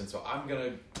into this, and so I'm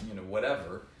going to,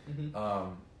 whatever. I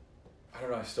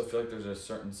don't know. I still feel like there's a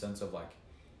certain sense of like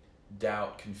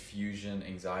doubt, confusion,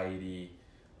 anxiety,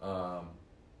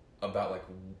 about like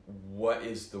what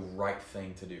is the right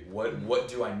thing to do. What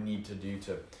do I need to do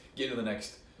to get into the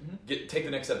next, take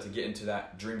the next step to get into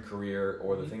that dream career,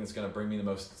 or the thing that's going to bring me the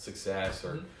most success,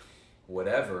 or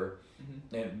whatever.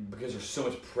 And because there's so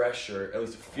much pressure, at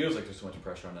least it feels like there's so much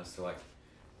pressure on us to like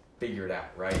figure it out,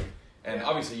 right? And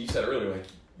obviously you said earlier, like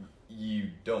you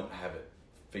don't have it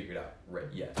figured out right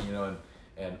yet,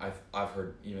 and I've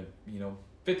heard even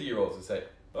 50-year-olds that say,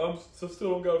 so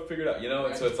still don't got it figured out,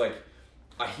 and so it's like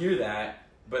I hear that,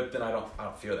 but then I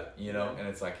don't feel that, and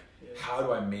it's like how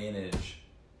do I manage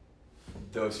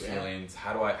those feelings?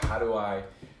 How do I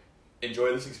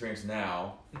enjoy this experience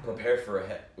now, prepare for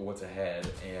what's ahead,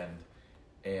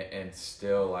 and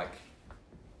still like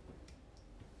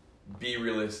be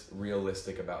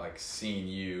realistic about like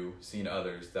seeing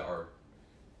others that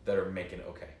are making it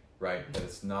okay, right? That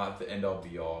it's not the end all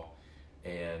be all.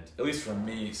 And at least for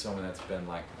me, someone that's been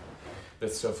like,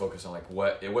 that's so focused on like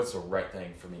what's the right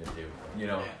thing for me to do,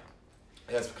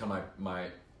 that's become my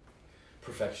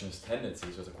perfectionist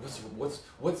tendencies. So it's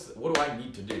like, what do I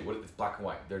need to do? It's black and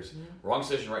white. There's wrong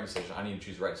decision, right decision. I need to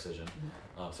choose the right decision,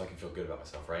 so I can feel good about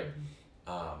myself, right?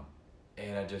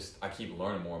 And I keep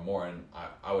learning more and more, and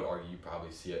I would argue you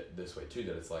probably see it this way too,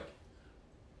 that it's like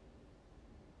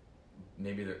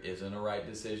maybe there isn't a right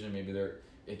decision, maybe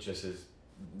it just is,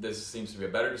 this seems to be a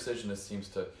better decision, this seems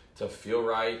to feel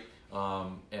right,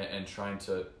 and trying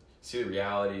to see the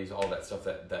realities, all that stuff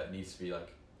that needs to be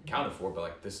like accounted for. But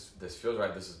like this feels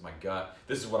right. This is my gut.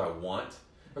 This is what I want.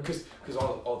 Because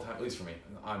all the time, at least for me,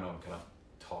 I know I'm kind of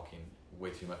talking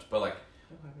way too much, but like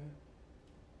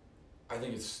I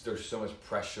think there's so much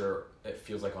pressure. It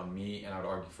feels like on me, and I would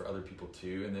argue for other people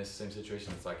too in this same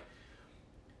situation. It's like,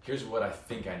 here's what I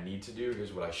think I need to do.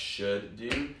 Here's what I should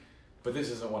do, but this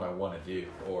isn't what I want to do.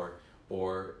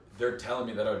 Or they're telling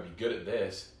me that I would be good at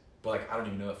this, but like I don't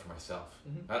even know that for myself.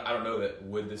 Mm-hmm. I don't know that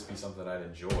would this be something that I'd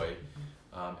enjoy.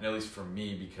 And at least for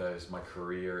me, because my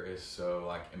career is so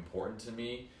like important to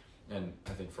me, and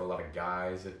I think for a lot of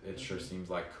guys, it sure seems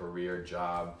like career,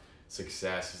 job,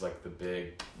 success is like the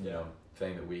big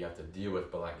thing that we have to deal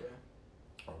with. But like,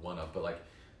 or one of, but like,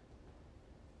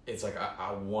 it's like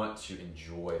I want to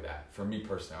enjoy that. For me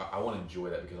personally, I want to enjoy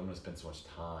that because I'm going to spend so much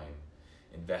time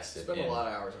invested. Spend a lot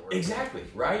of hours at work. Exactly,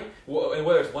 right? Well, and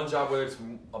whether it's one job, whether it's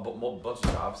a bunch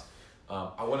of jobs,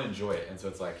 I want to enjoy it. And so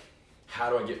it's like, how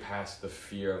do I get past the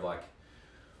fear of like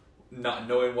not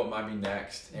knowing what might be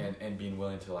next, and being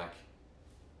willing to like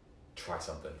try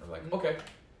something, or like, okay,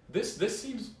 this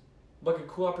seems like a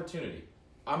cool opportunity.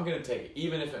 I'm gonna take it,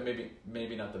 even if it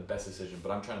maybe not the best decision, but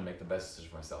I'm trying to make the best decision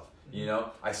for myself. You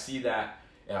know, I see that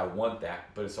and I want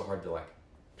that, but it's so hard to like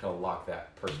kind of lock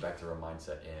that perspective or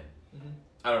mindset in.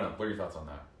 I don't know. What are your thoughts on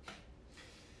that?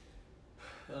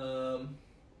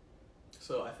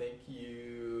 So I think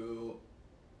you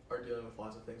are dealing with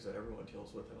lots of things that everyone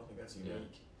deals with. I don't think that's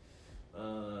unique.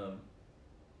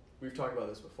 We've talked about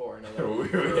this before. I know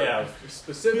that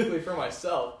specifically for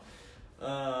myself.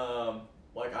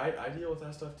 Like I deal with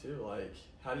that stuff too. Like,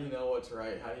 how do you know what's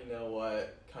right? How do you know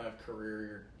what kind of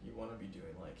career you want to be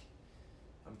doing? Like,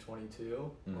 I'm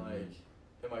 22. Like,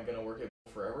 am I gonna work it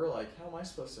forever? Like, how am I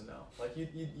supposed to know? Like,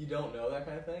 you don't know that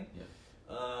kind of thing.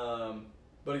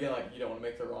 But again, like, you don't want to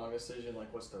make the wrong decision.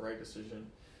 Like, what's the right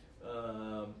decision?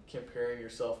 Comparing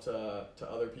yourself to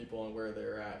other people and where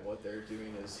they're at and what they're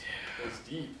doing is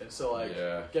deep. And so like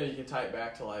again, you can tie it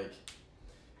back to like,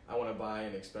 I want to buy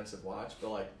an expensive watch, but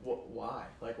like why?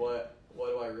 Like what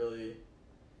do I really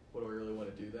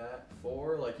want to do that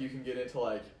for? Like you can get into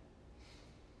like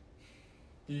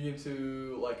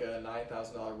a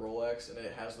 $9,000 Rolex and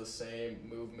it has the same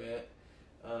movement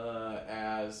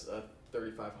as a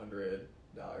 $3,500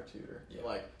 Tudor.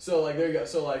 Like so like there you go.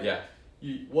 So like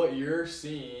what you're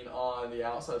seeing on the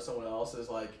outside of someone else is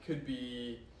like could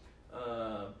be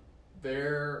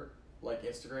their like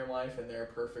Instagram life and their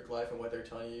perfect life and what they're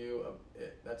telling you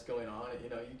that's going on.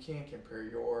 You know, you can't compare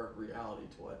your reality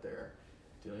to what they're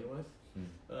dealing with.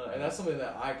 And that's something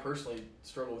that I personally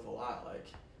struggle with a lot. Like,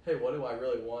 hey, what do I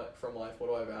really want from life? What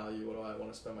do I value? What do I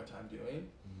want to spend my time doing?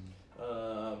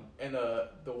 And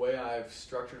the way I've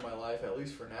structured my life, at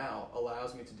least for now,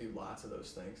 allows me to do lots of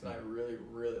those things, and I really,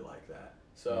 really like that.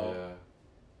 So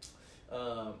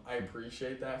I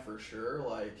appreciate that for sure.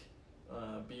 Like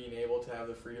being able to have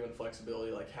the freedom and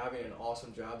flexibility, like having an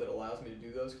awesome job that allows me to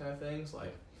do those kind of things.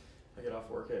 Like I get off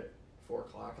work at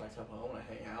 4:00 and I come home and I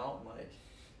hang out and like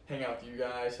hang out with you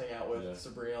guys, hang out with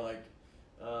Sabrina. Like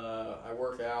I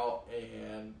work out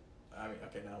and. I mean,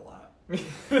 okay, not a lot.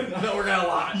 I don't work out a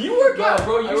lot. You work out,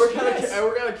 bro. I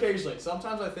work out occasionally.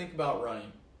 Sometimes I think about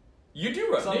running. You do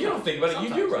run. You don't think about it.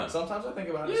 You do run. Sometimes I think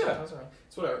about it. Sometimes I run.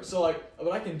 It's whatever. So like,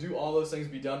 but I can do all those things,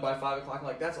 be done by 5:00. I'm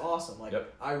like, that's awesome. Like,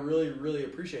 I really, really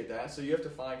appreciate that. So you have to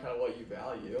find kind of what you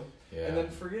value, and then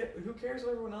forget. Who cares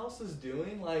what everyone else is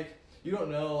doing? Like, you don't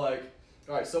know. Like,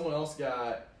 all right, someone else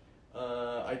got.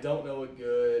 I don't know a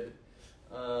good.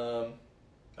 I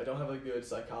don't have a good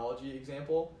psychology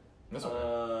example. That's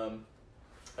okay.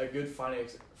 A good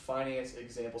finance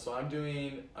example. So I'm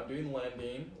doing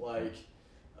lending, like,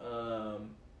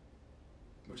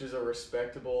 which is a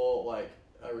respectable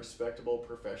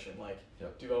profession. Like,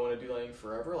 do I want to do lending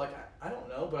forever? Like, I don't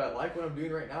know, but I like what I'm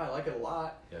doing right now. I like it a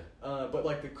lot. But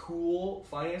like the cool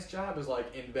finance job is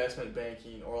like investment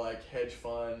banking or like hedge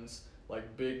funds,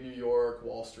 like big New York,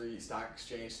 Wall Street, stock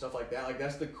exchange, stuff like that. Like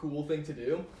that's the cool thing to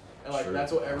do. And like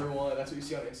that's what you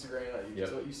see on Instagram,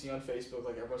 that's what you see on Facebook,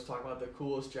 like everyone's talking about the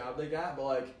coolest job they got, but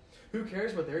like who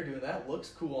cares what they're doing? That looks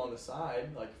cool on the side,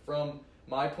 like from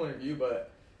my point of view, but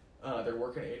they're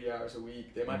working 80 hours a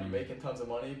week. They might be making tons of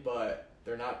money, but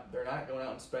they're not going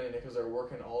out and spending it because they're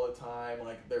working all the time,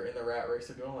 like they're in the rat race,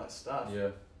 they're doing all that stuff.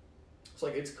 It's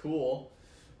like it's cool.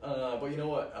 But you know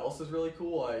what else is really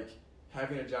cool? Like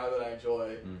having a job that I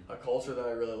enjoy, a culture that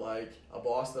I really like, a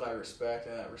boss that I respect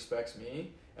and that respects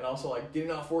me. And also like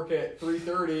getting off work at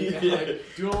 3:30 and like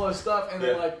doing all this stuff, and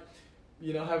then like,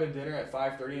 you know, having dinner at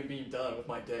 5:30 and being done with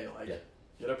my day. Like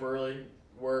get up early,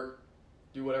 work,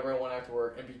 do whatever I want after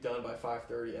work, and be done by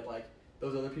 5:30. And like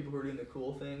those other people who are doing the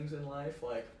cool things in life,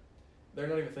 like they're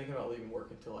not even thinking about leaving work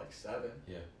until like 7.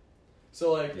 Yeah.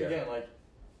 So like again, like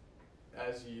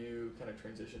as you kind of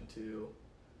transition to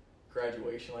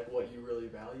graduation, like what you really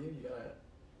value, you gotta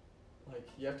like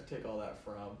you have to take all that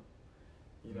from,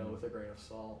 you know, with a grain of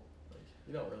salt. Like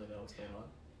you don't really know what's going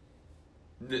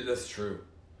on. That's true,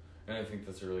 and I think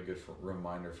that's a really good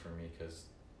reminder for me because,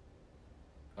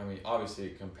 I mean,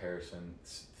 obviously, comparison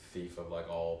thief of like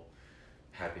all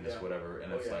happiness, whatever,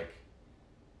 and it's like.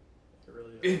 It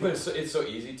really is. But it's so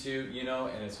easy to, you know,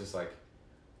 and it's just like.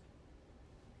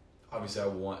 Obviously, I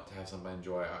want to have something I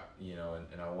enjoy, you know,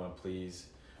 and I want to please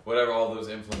whatever all those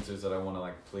influences that I want to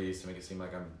like please to make it seem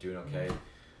like I'm doing okay. Mm-hmm.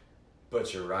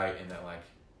 But you're right in that like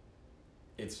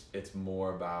it's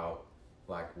more about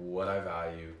like what I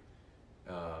value.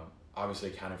 Obviously,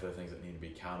 accounting for the things that need to be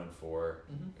accounted for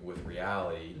with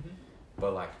reality,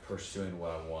 but like pursuing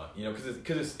what I want, you know,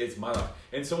 because it's my life.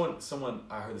 And someone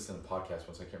I heard this in a podcast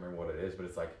once. I can't remember what it is, but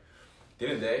it's like at the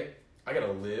end of the day, I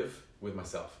gotta live with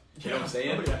myself. You know what I'm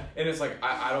saying? Oh, yeah. And it's like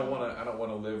I don't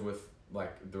wanna live with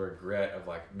like the regret of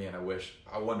like, man,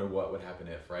 I wonder what would happen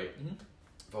if, right?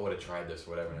 If I would have tried this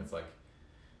or whatever. And it's like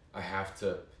I have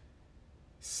to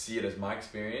see it as my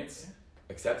experience,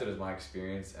 accept it as my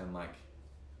experience, and like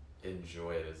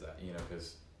enjoy it as that, you know,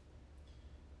 because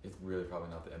it's really probably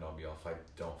not the end all be all if I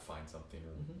don't find something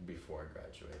before I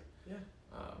graduate. Yeah.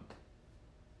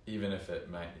 Even if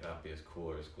it might not be as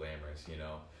cool or as glamorous, you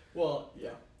know. Well,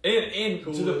 yeah. And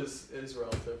cool is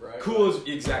relative, right? Cool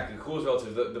is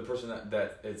relative. The person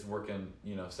that is working,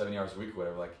 you know, 70 hours a week or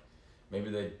whatever, like maybe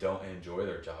they don't enjoy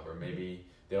their job, or maybe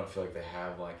they don't feel like they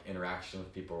have like interaction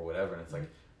with people or whatever, and it's like,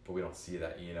 but we don't see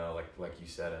that, you know, like you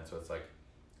said, and so it's like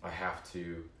I have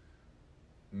to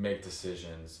make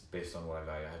decisions based on what I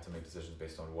value. I have to make decisions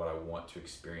based on what I want to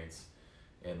experience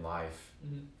in life,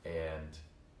 and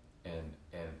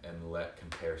let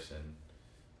comparison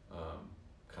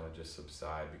kind of just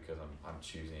subside, because I'm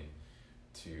choosing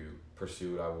to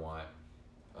pursue what I want,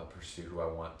 pursue who I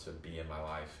want to be in my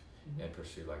life, and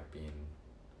pursue like being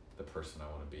the person I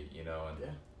want to be, you know. And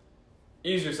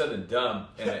easier said than done,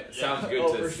 and it sounds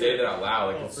good to say that out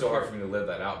loud. Like it's so hard for me to live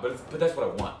that out, but that's what I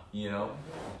want, you know,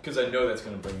 because I know that's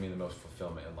going to bring me the most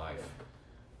fulfillment in life.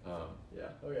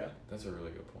 That's a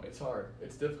really good point. It's hard.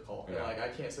 It's difficult. And like I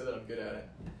can't say that I'm good at it.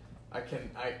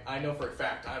 I know for a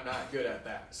fact I'm not good at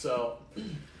that. So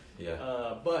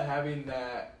but having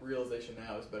that realization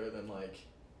now is better than like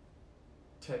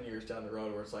 10 years down the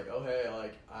road where it's like, oh hey,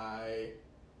 like I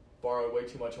borrowed way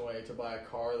too much money to buy a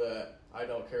car that I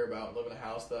don't care about, live in a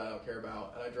house that I don't care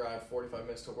about, and I drive 45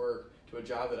 minutes to work to a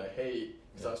job that I hate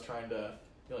because I was trying to,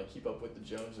 you know, like keep up with the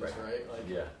Joneses, right? Like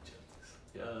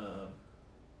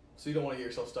so you don't want to get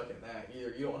yourself stuck in that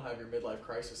either. You don't want to have your midlife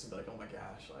crisis and be like, oh my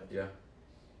gosh, like here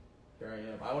I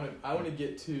am. I want to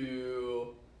get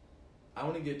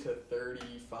to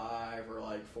 35 or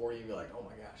like 40 and be like, oh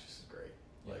my gosh, this is great.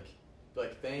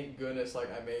 Like thank goodness like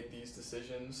I made these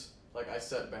decisions. Like I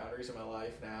set boundaries in my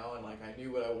life now, and like I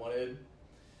knew what I wanted.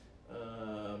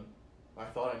 I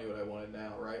thought I knew what I wanted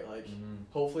now, right? Like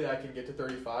hopefully I can get to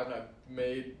 35 and I've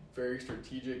made very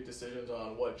strategic decisions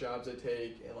on what jobs I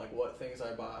take and like what things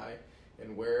I buy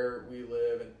and where we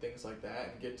live and things like that,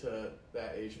 and get to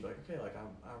that age and be like, okay, like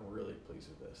I'm really pleased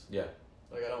with this. Yeah.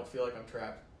 Like I don't feel like I'm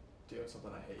trapped doing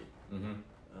something I hate.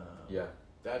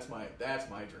 That's my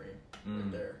dream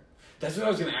right there. That's what I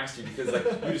was gonna ask you, because like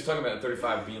you were just talking about at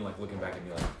 35 being like looking back and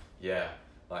be like,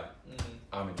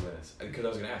 I'm enjoying this. Because I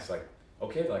was gonna ask like,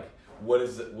 okay, like what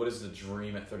is the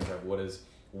dream at 35? What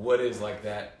is like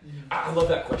that? I love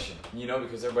that question, you know,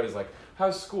 because everybody's like,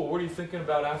 how's school? What are you thinking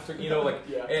about after? You know, like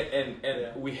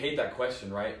and we hate that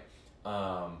question, right?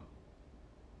 But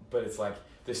it's like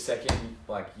the second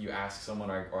like you ask someone,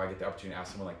 or I get the opportunity to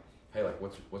ask someone like, hey, like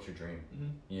what's your dream?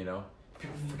 You know,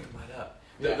 people freaking light up.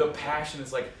 The passion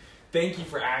is like, thank you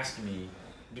for asking me,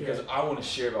 because I want to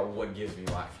share about what gives me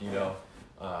life, you know?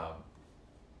 I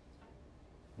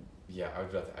was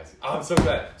about to ask you. I'm so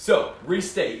glad. So,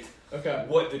 restate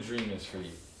what the dream is for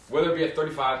you. Whether it be at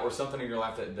 35 or something in your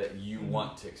life that you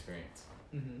want to experience.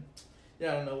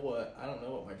 Yeah, I don't know what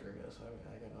my dream is. I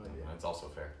got no idea. That's also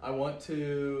fair. I want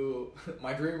to,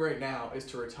 my dream right now is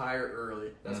to retire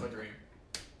early. That's my dream.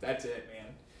 That's it,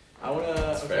 man. I want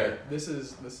to, this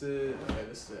is it.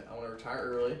 I want to retire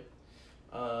early.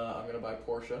 I'm going to buy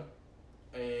Porsche,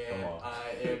 and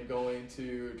I am going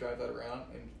to drive that around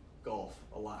and golf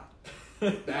a lot.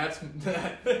 I'm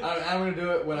going to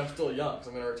do it when I'm still young, because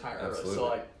I'm going to retire early. So,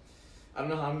 like, I don't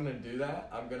know how I'm going to do that.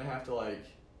 I'm going to have to, like,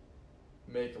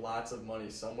 make lots of money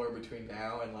somewhere between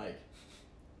now and, like,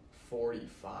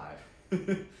 45 or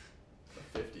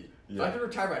 50. If I could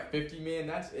retire by 50, man,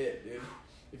 that's it, dude.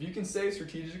 If you can save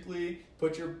strategically,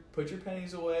 put your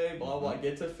pennies away, blah blah,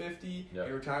 get to 50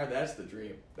 and retire, that's the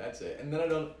dream. That's it. And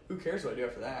then who cares what I do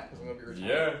after that? Because I'm gonna be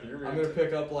retired. Yeah, you're I'm gonna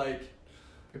pick up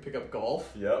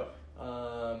golf. Yep.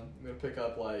 I'm gonna pick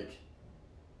up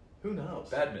who knows?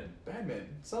 Badminton.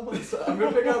 I'm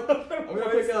gonna pick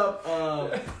up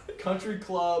country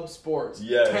club sports.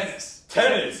 Yes.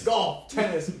 Tennis. Golf.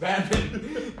 Tennis.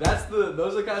 Badminton.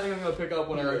 Those are the kind of things I'm gonna pick up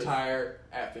when I retire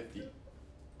at 50.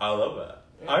 I love that.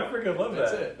 Yeah. I freaking love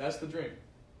That's that. That's it. That's the dream.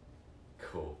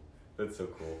 Cool. That's so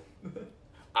cool.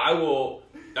 I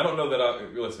don't know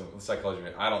that listen, with psychology,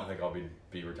 I don't think I'll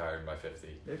be retired by 50.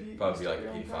 Maybe you probably can be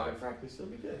like 85. Practice, you'll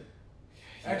be good.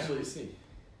 Yeah, Actually, we'll see.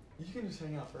 You can just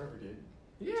hang out forever, dude.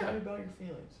 Yeah. Tell me about your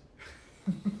feelings.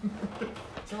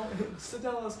 Sit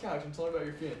down on this couch and tell me about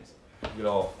your feelings. Get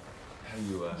all. How do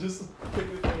you? Just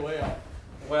pick the thing way out.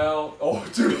 Well,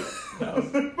 dude. That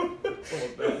was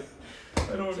almost bad.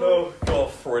 I don't know. Go all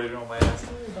Freudian on my ass.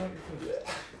 Tell me about your feelings.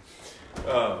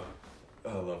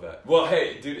 I love that. Well,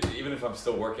 hey, dude. Even if I'm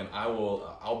still working,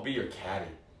 I'll be your caddy.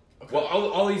 Okay. Well,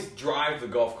 I'll at least drive the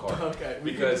golf cart. Okay.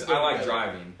 Because I like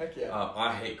driving. Heck yeah.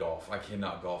 I hate golf. I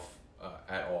cannot golf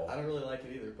at all. I don't really like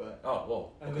it either, but. Oh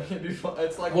well. I think it'd be fun.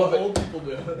 It's like what old people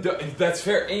do. That's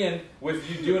fair. And with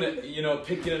you doing it,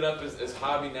 picking it up as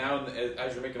hobby now, and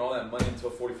as you're making all that money until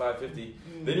 45, 50,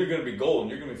 then you're gonna be golden.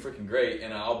 You're gonna be freaking great,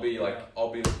 and I'll be a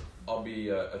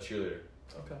cheerleader.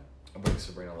 Okay. I'll bring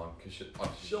Sabrina along because she's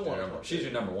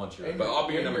your number one cheerleader, but I'll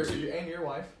be your number two. And your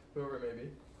wife, whoever it may be.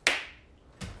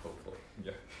 Hopefully,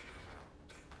 yeah.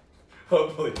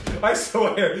 Hopefully, I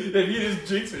swear, if you just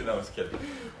jinx it, no, I was kidding.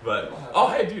 But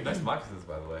hey, dude, nice moccasins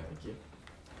by the way. Thank you.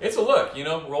 It's a look,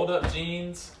 rolled up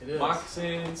jeans, it is.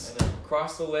 moccasins,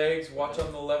 cross the legs, watch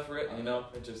on the left wrist. It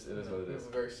is what it is. It's a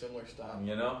very similar style.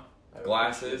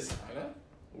 Glasses. I know.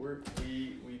 We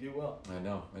do well. I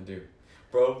know, I do.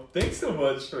 Bro, thanks so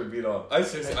much for being on.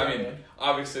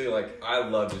 Obviously, I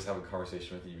love just having a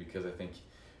conversation with you because I think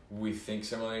we think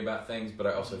similarly about things, but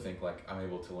I also think I'm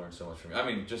able to learn so much from you. I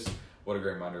mean, just what a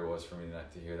great reminder it was for me to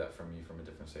hear that from you from a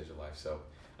different stage of life. So,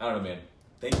 I don't know, man.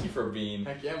 Thank you for being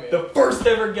the first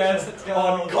ever guest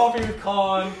on Coffee with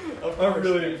Con. I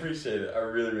really appreciate it. I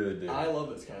really, really do. I love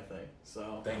this kind of thing.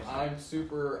 So, thank you. I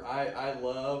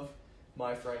love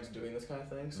my friends doing this kind of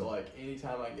thing. So,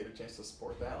 anytime I get a chance to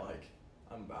support that,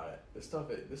 I'm about it. This stuff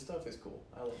is cool.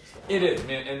 I love this stuff. It is,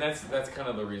 man, and that's kind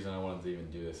of the reason I wanted to even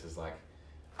do this. Is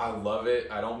I love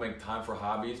it. I don't make time for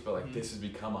hobbies, but this has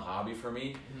become a hobby for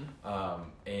me,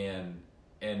 and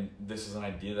this is an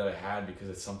idea that I had because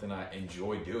it's something I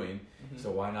enjoy doing. So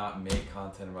why not make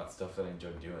content about stuff that I enjoy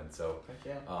doing? So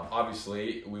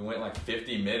obviously we went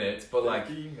 50 minutes, but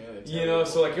 50 minutes,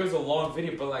 so it was a long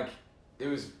video, but it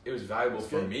was valuable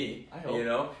for me,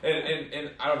 and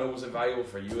I don't know, was it valuable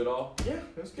for you at all? Yeah,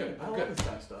 it was good. I love this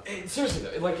kind of stuff. Seriously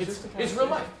though, it's real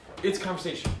life. It's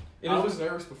conversation. I was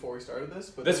nervous before we started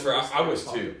this, but I was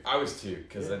too,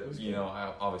 because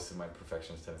obviously my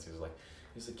perfectionist tendency was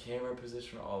is the camera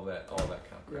position, all that kind of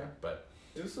crap. Yeah. But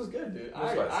this was good, dude.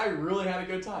 I really had a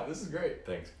good time. This is great.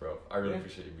 Thanks, bro. I really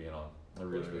appreciate you being on. I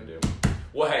really, really do.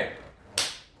 Well, hey.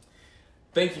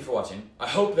 Thank you for watching. I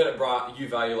hope that it brought you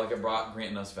value like it brought Grant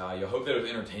and us value. I hope that it was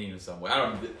entertaining in some way. I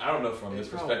don't know from this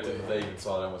perspective if they even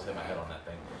saw it. I almost hit my head on that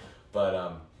thing.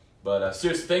 But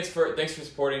seriously, thanks for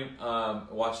supporting,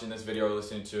 watching this video or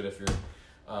listening to it if you're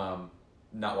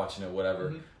not watching it,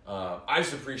 whatever. I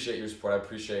just appreciate your support. I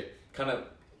appreciate kind of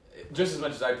just as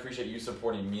much as I appreciate you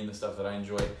supporting me and the stuff that I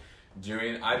enjoy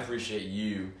doing. I appreciate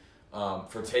you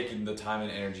for taking the time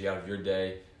and energy out of your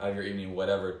day, out of your evening,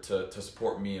 whatever, to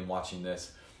support me in watching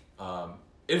this.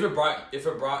 If it brought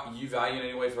you value in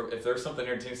any way, if there's something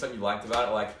entertaining, something you liked about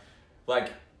it,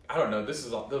 I don't know,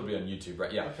 that'll be on YouTube,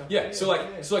 right? Yeah. Okay. Yeah.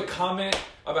 So comment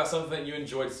about something that you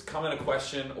enjoyed, comment a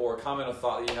question or comment a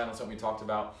thought that you had on something we talked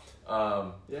about.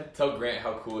 Tell Grant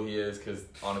how cool he is, because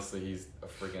honestly he's a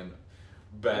freaking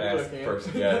badass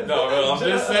person. Yeah. No, I'm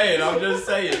just saying. No,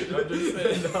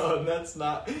 that's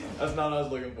not what I was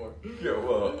looking for. Yeah,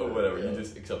 well, whatever. You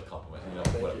just accept the compliment.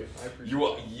 Thank whatever. You. I appreciate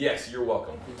it. Yes, you're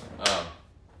welcome.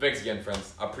 Thanks again,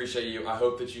 friends. I appreciate you. I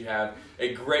hope that you have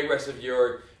a great rest of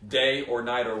your day or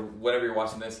night or whenever you're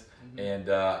watching this. And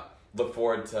look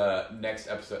forward to next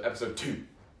episode 2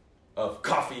 of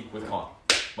Coffee with Con.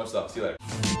 Much love. See you later.